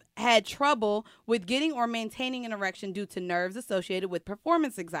have had trouble with getting or maintaining an erection due to nerves associated with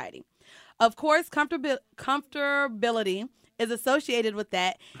performance anxiety. Of course, comfortability is associated with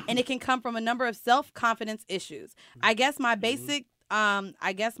that, and it can come from a number of self-confidence issues. I guess my basic,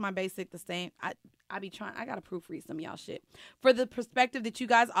 the same. I gotta proofread some of y'all shit. For the perspective that you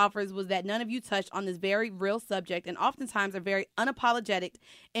guys offers was that none of you touched on this very real subject, and oftentimes are very unapologetic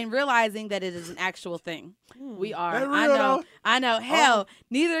in realizing that it is an actual thing. We are. I know. Hell,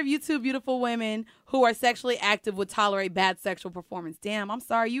 neither of you two beautiful women who are sexually active would tolerate bad sexual performance. Damn, I'm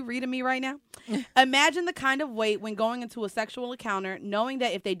sorry. You reading me right now? Imagine the kind of weight when going into a sexual encounter, knowing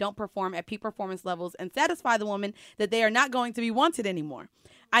that if they don't perform at peak performance levels and satisfy the woman, that they are not going to be wanted anymore.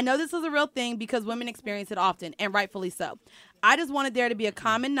 I know this is a real thing because women experience it often, and rightfully so. I just wanted there to be a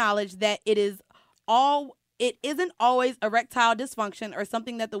common knowledge that it isn't always erectile dysfunction or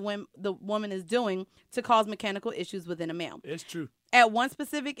something that the woman is doing to cause mechanical issues within a male. It's true. At one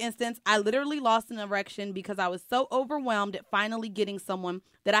specific instance, I literally lost an erection because I was so overwhelmed at finally getting someone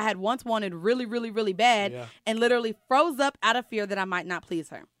that I had once wanted really, really, really bad, and literally froze up out of fear that I might not please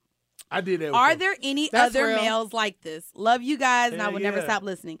her. I did that. Are there any other males like this? Love you guys, and I will never stop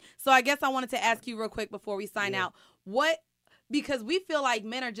listening. So I guess I wanted to ask you real quick before we sign out, because we feel like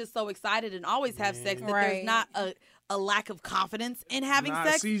men are just so excited and always have sex that there's not a lack of confidence in having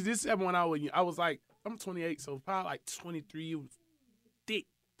sex. See, this happened when I was like, I'm 28, so probably like 23, was thick,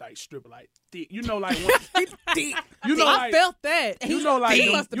 like stripper, like thick. You know, like thick. You know, I felt that. You know, like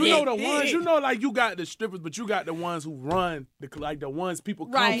you know the ones. You know, like you got the strippers, but you got the ones who run the ones people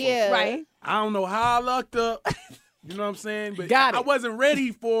come from. Right. I don't know how I lucked up. You know what I'm saying? But Got it. I wasn't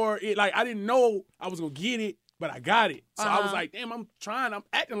ready for it. Like I didn't know I was gonna get it, but I got it. So I was like, damn, I'm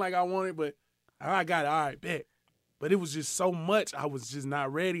acting like I want it, but I got it. All right, bet. But it was just so much. I was just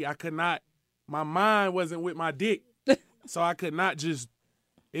not ready. I could not. My mind wasn't with my dick, so I could not just.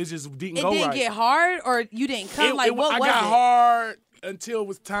 It just didn't go right. It didn't get hard, or you didn't come? What was it? I got hard until it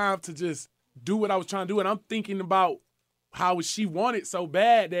was time to just do what I was trying to do, and I'm thinking about how she wanted so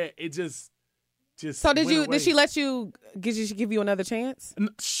bad that it just. So did she let you? Did she give you another chance?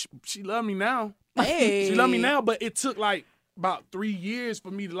 She loved me now. Hey, she loved me now, but it took like about 3 years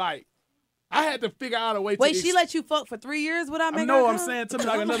for me to like. I had to figure out a way. Wait, she let you fuck for 3 years without making? No, I'm saying it took me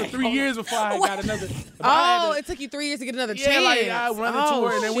like another 3 years before I got another. It took you 3 years to get another chance. Yeah, like I run into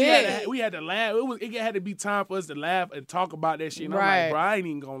her, and then we had to laugh. It had to be time for us to laugh and talk about that shit. And I'm like, bro, I ain't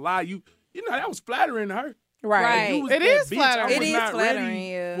even gonna lie. You know that was flattering her. Right. It is flattering. It is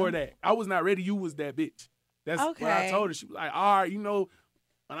flattering for that. I was not ready. You was that bitch. That's what I told her. She was like, all right, you know,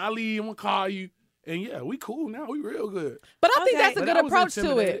 when I leave, I'm gonna call you. And yeah, we cool now. We real good. But I think that's a good approach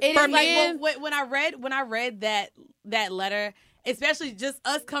to it. It is like when I read that letter, especially just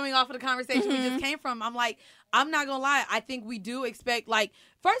us coming off of the conversation we just came from, I'm like, I'm not gonna lie. I think we do expect, like,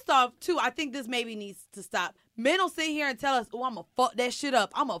 first off, too, I think this maybe needs to stop. Men will sit here and tell us, "Oh, I'm gonna fuck that shit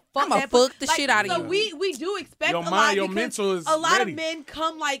up. I'm gonna fuck the shit out of you." So we do expect your a mind, lot your because mental is a lot ready. of men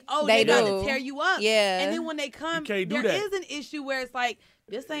come like, "Oh, they got to tear you up." Yeah, and then when they come, there is an issue where it's like,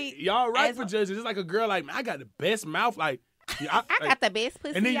 this ain't. Y'all right for judges. It's like a girl like, I got the best mouth, like. I got the best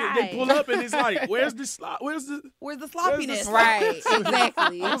pussy. And then they pull up and it's like, where's the slop? Where's the sloppiness? Right,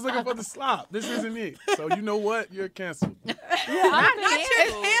 exactly. I was looking for the slop. This isn't it. So you know what? You're canceled. It's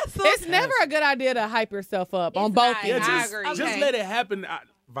never a good idea to hype yourself up on both ends. I agree. Just let it happen.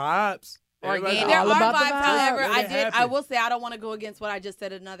 Vibes. There are vibes. However, I will say I don't want to go against what I just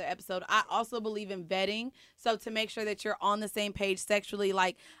said in another episode. I also believe in vetting. So to make sure that you're on the same page sexually,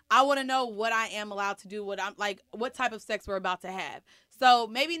 like I want to know what I am allowed to do, what type of sex we're about to have. So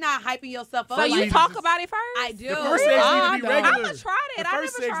maybe not hyping yourself up. So you talk about it first? I do. The first sex need to be regular. I'm gonna try that. The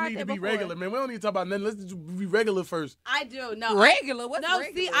first sex need to be regular, man. We don't need to talk about nothing. Let's just be regular first. I do. No. Regular? What's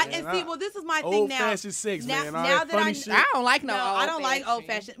regular? See, well, this is my thing now. Old-fashioned sex, man. Now that I don't like I don't like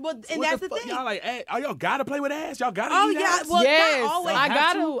old-fashioned. Well, and that's the thing. Y'all like, y'all gotta play with ass? Y'all gotta eat ass? Well, yes, not always. I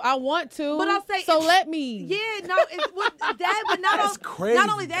got to. I want to. But I'll say, so let me. Yeah, no, but not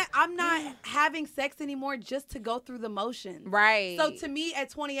only that, I'm not having sex anymore just to go through the motions. Right. So to me, at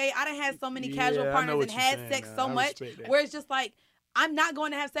 28, I done had so many casual partners and had sex so much where it's just like, I'm not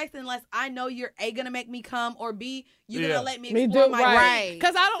going to have sex unless I know you're A, going to make me come, or B, you're going to let me explore my right.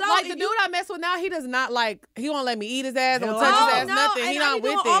 Because I don't like the dude I mess with now. He does not like, he won't let me eat his ass, don't touch his ass, nothing. He not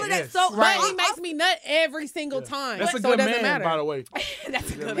with all it. Of that. So, but he makes me nut every single time. That's a so good it doesn't man, matter. by the way.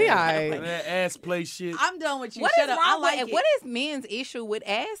 That's a good man. That ass play shit. I'm done with you. What Shut is up. wrong I like with it. What is men's issue with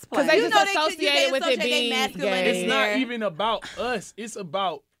ass play? Because they just associate with it being masculine. It's not even about us. It's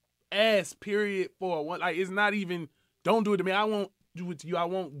about ass, period, for one. Like, it's not even, don't do it to me. I won't do it to you. I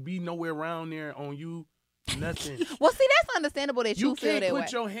won't be nowhere around there on you. Nothing. Well, see, that's understandable that you feel can't that way.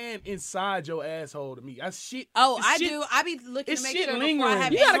 put your hand inside your asshole to me. That's shit. Oh, it's I shit. do. I be looking to make shit sure lingering. before I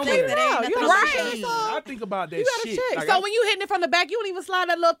have You gotta anything clean it that out. ain't You nothing gotta on check. the I think about that You gotta shit. check. Like, So when you hitting it from the back, you don't even slide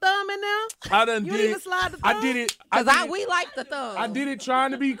that little thumb in there? I done You did don't even it. slide the thumb? I did it. We like the thumb. I did it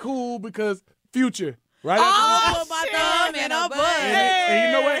trying to be cool because Future. Right Oh, after my thumb and a butt. and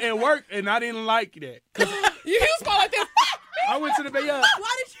you know what? It worked, and I didn't like that. You was going like this. I went to the bed.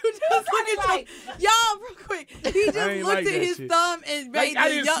 Why did you just look at y'all real quick? He just ain't looked like at that his shit. thumb and made I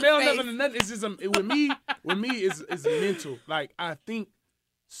the didn't yuck smell face. nothing or nothing. It's just with me, it's mental. Like I think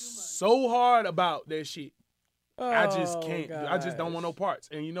so hard about that shit. I just can't. I just don't want no parts.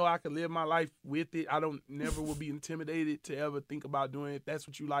 And you know, I could live my life with it. I never will be intimidated to ever think about doing it. If that's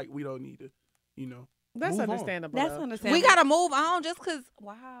what you like, we don't need to, That's move on. understandable. That's though. understandable. We gotta move on just because.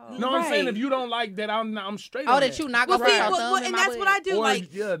 Wow. No, I'm saying if you don't like that, I'm straight. Oh, on that you not gonna put your thumb in and my that's butt. what I do. Or,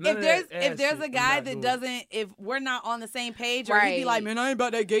 like, yeah, none of if that there's ass a shit, guy I'm not that doing doesn't, if we're not on the same page, or he'd be Right. like, man, I ain't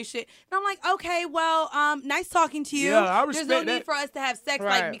about that gay shit. And I'm like, okay, well, nice talking to you. Yeah, I There's respect no need that. for us to have sex,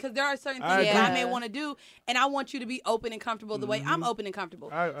 Right. like, because there are certain I things that I agree. may want to do, and I want you to be open and comfortable the way I'm open and comfortable.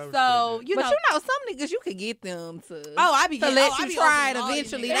 I respect So that. you But know, you know, some niggas you could get them to. Oh, I be to getting- let oh, I you be try it open to all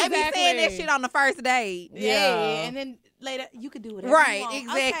these eventually. niggas. They be saying that Exactly. shit on the first date. yeah, and then later you could do whatever Right, you want.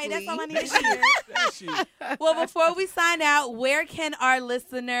 exactly. Okay, that's all I need to hear. That shit. Well, before we sign out, where can our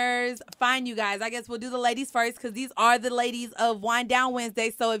listeners find you guys? I guess we'll do the ladies first because these are the ladies of Wind Down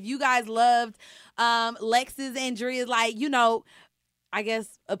Wednesday. So if you guys loved Lex's and Drea's, like, I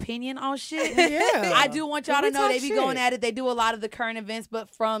guess, opinion on shit. Yeah. I do want y'all We to know talk they be shit. going at it. They do a lot of the current events, but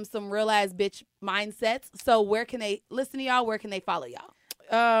from some real ass bitch mindsets. So where can they listen to y'all? Where can they follow y'all?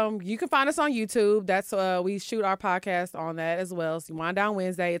 You can find us on YouTube. That's we shoot our podcast on that as well. So Wind Down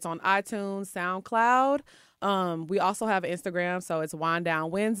Wednesday. It's on iTunes, SoundCloud. We also have an Instagram, so it's Wind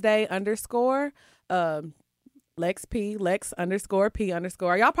Down Wednesday _ Lex P, Lex _ P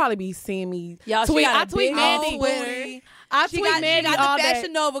 _ Y'all probably be seeing me Y'all, tweet. she got I a tweet big Mandy. old booty. I She tweet got Mandy the all day.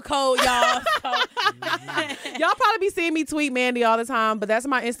 Fashion Nova code, y'all. Y'all probably be seeing me tweet Mandy all the time, but that's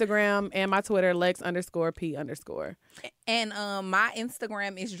my Instagram and my Twitter, Lex _ P _ And my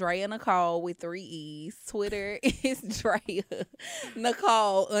Instagram is Drea Nicole with 3 E's. Twitter is Drea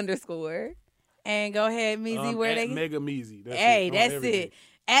Nicole _ And go ahead, Meezy, where at they Mega Meezy. That's Hey, on that's everything. it.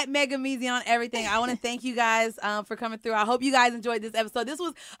 At Mega Meezy on everything. I want to thank you guys for coming through. I hope you guys enjoyed this episode. This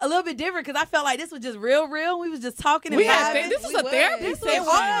was a little bit different because I felt like this was just real. We was just talking and vibing. This was a therapy This session.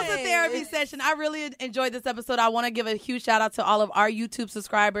 was a therapy session. I really enjoyed this episode. I want to give a huge shout out to all of our YouTube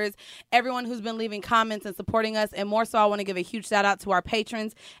subscribers, everyone who's been leaving comments and supporting us, and more so, I want to give a huge shout out to our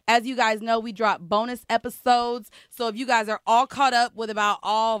patrons. As you guys know, we drop bonus episodes. So if you guys are all caught up with about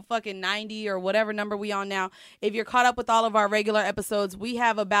all fucking 90 or whatever number we on now, if you're caught up with all of our regular episodes, we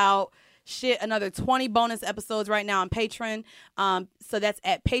have about another 20 bonus episodes right now on Patreon. So that's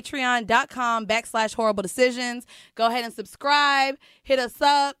at patreon.com / horrible decisions. Go ahead and subscribe, hit us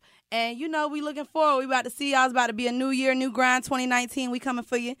up. And we looking forward. We about to see y'all. It's about to be a new year, new grind, 2019. We coming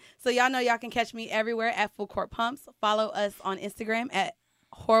for you. So y'all know y'all can catch me everywhere at Full Court Pumps. Follow us on Instagram at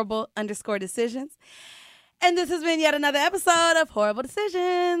horrible _ decisions. And this has been yet another episode of Horrible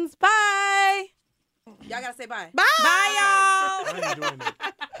Decisions. Bye. Y'all gotta say bye. Bye. Bye, y'all. I ain't doing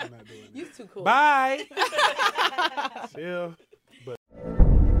that. I'm not doing that. You too cool. Bye. Chill.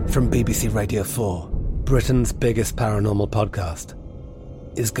 From BBC Radio 4, Britain's biggest paranormal podcast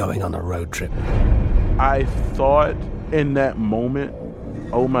is going on a road trip. I thought in that moment,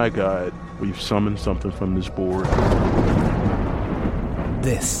 oh my God, we've summoned something from this board.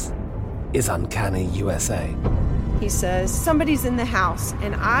 This is Uncanny USA. He says, somebody's in the house,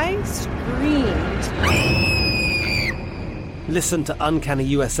 and I screamed. Listen to Uncanny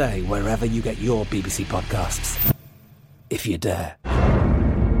USA wherever you get your BBC podcasts, if you dare.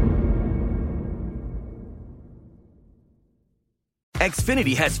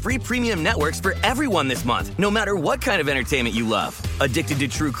 Xfinity has free premium networks for everyone this month, no matter what kind of entertainment you love. Addicted to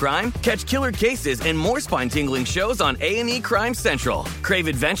true crime? Catch killer cases and more spine-tingling shows on A&E Crime Central. Crave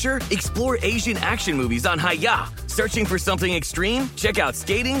adventure? Explore Asian action movies on Hi-YAH. Searching for something extreme? Check out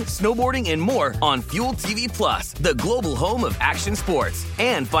skating, snowboarding, and more on Fuel TV Plus, the global home of action sports.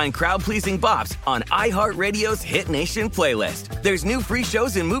 And find crowd-pleasing bops on iHeartRadio's Hit Nation playlist. There's new free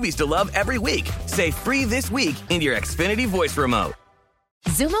shows and movies to love every week. Say free this week in your Xfinity voice remote.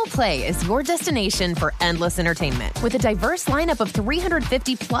 Xumo Play is your destination for endless entertainment. With a diverse lineup of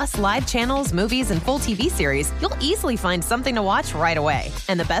 350 plus live channels, movies, and full TV series, you'll easily find something to watch right away.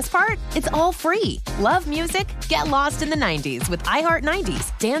 And the best part? It's all free. Love music? Get lost in the 90s with iHeart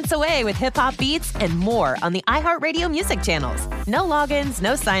 90s, dance away with hip-hop beats, and more on the iHeartRadio music channels. No logins,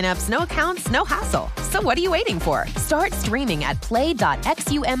 no signups, no accounts, no hassle. So what are you waiting for? Start streaming at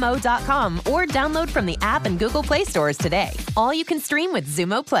play.xumo.com or download from the app and Google Play stores today. All you can stream with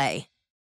Xumo Play.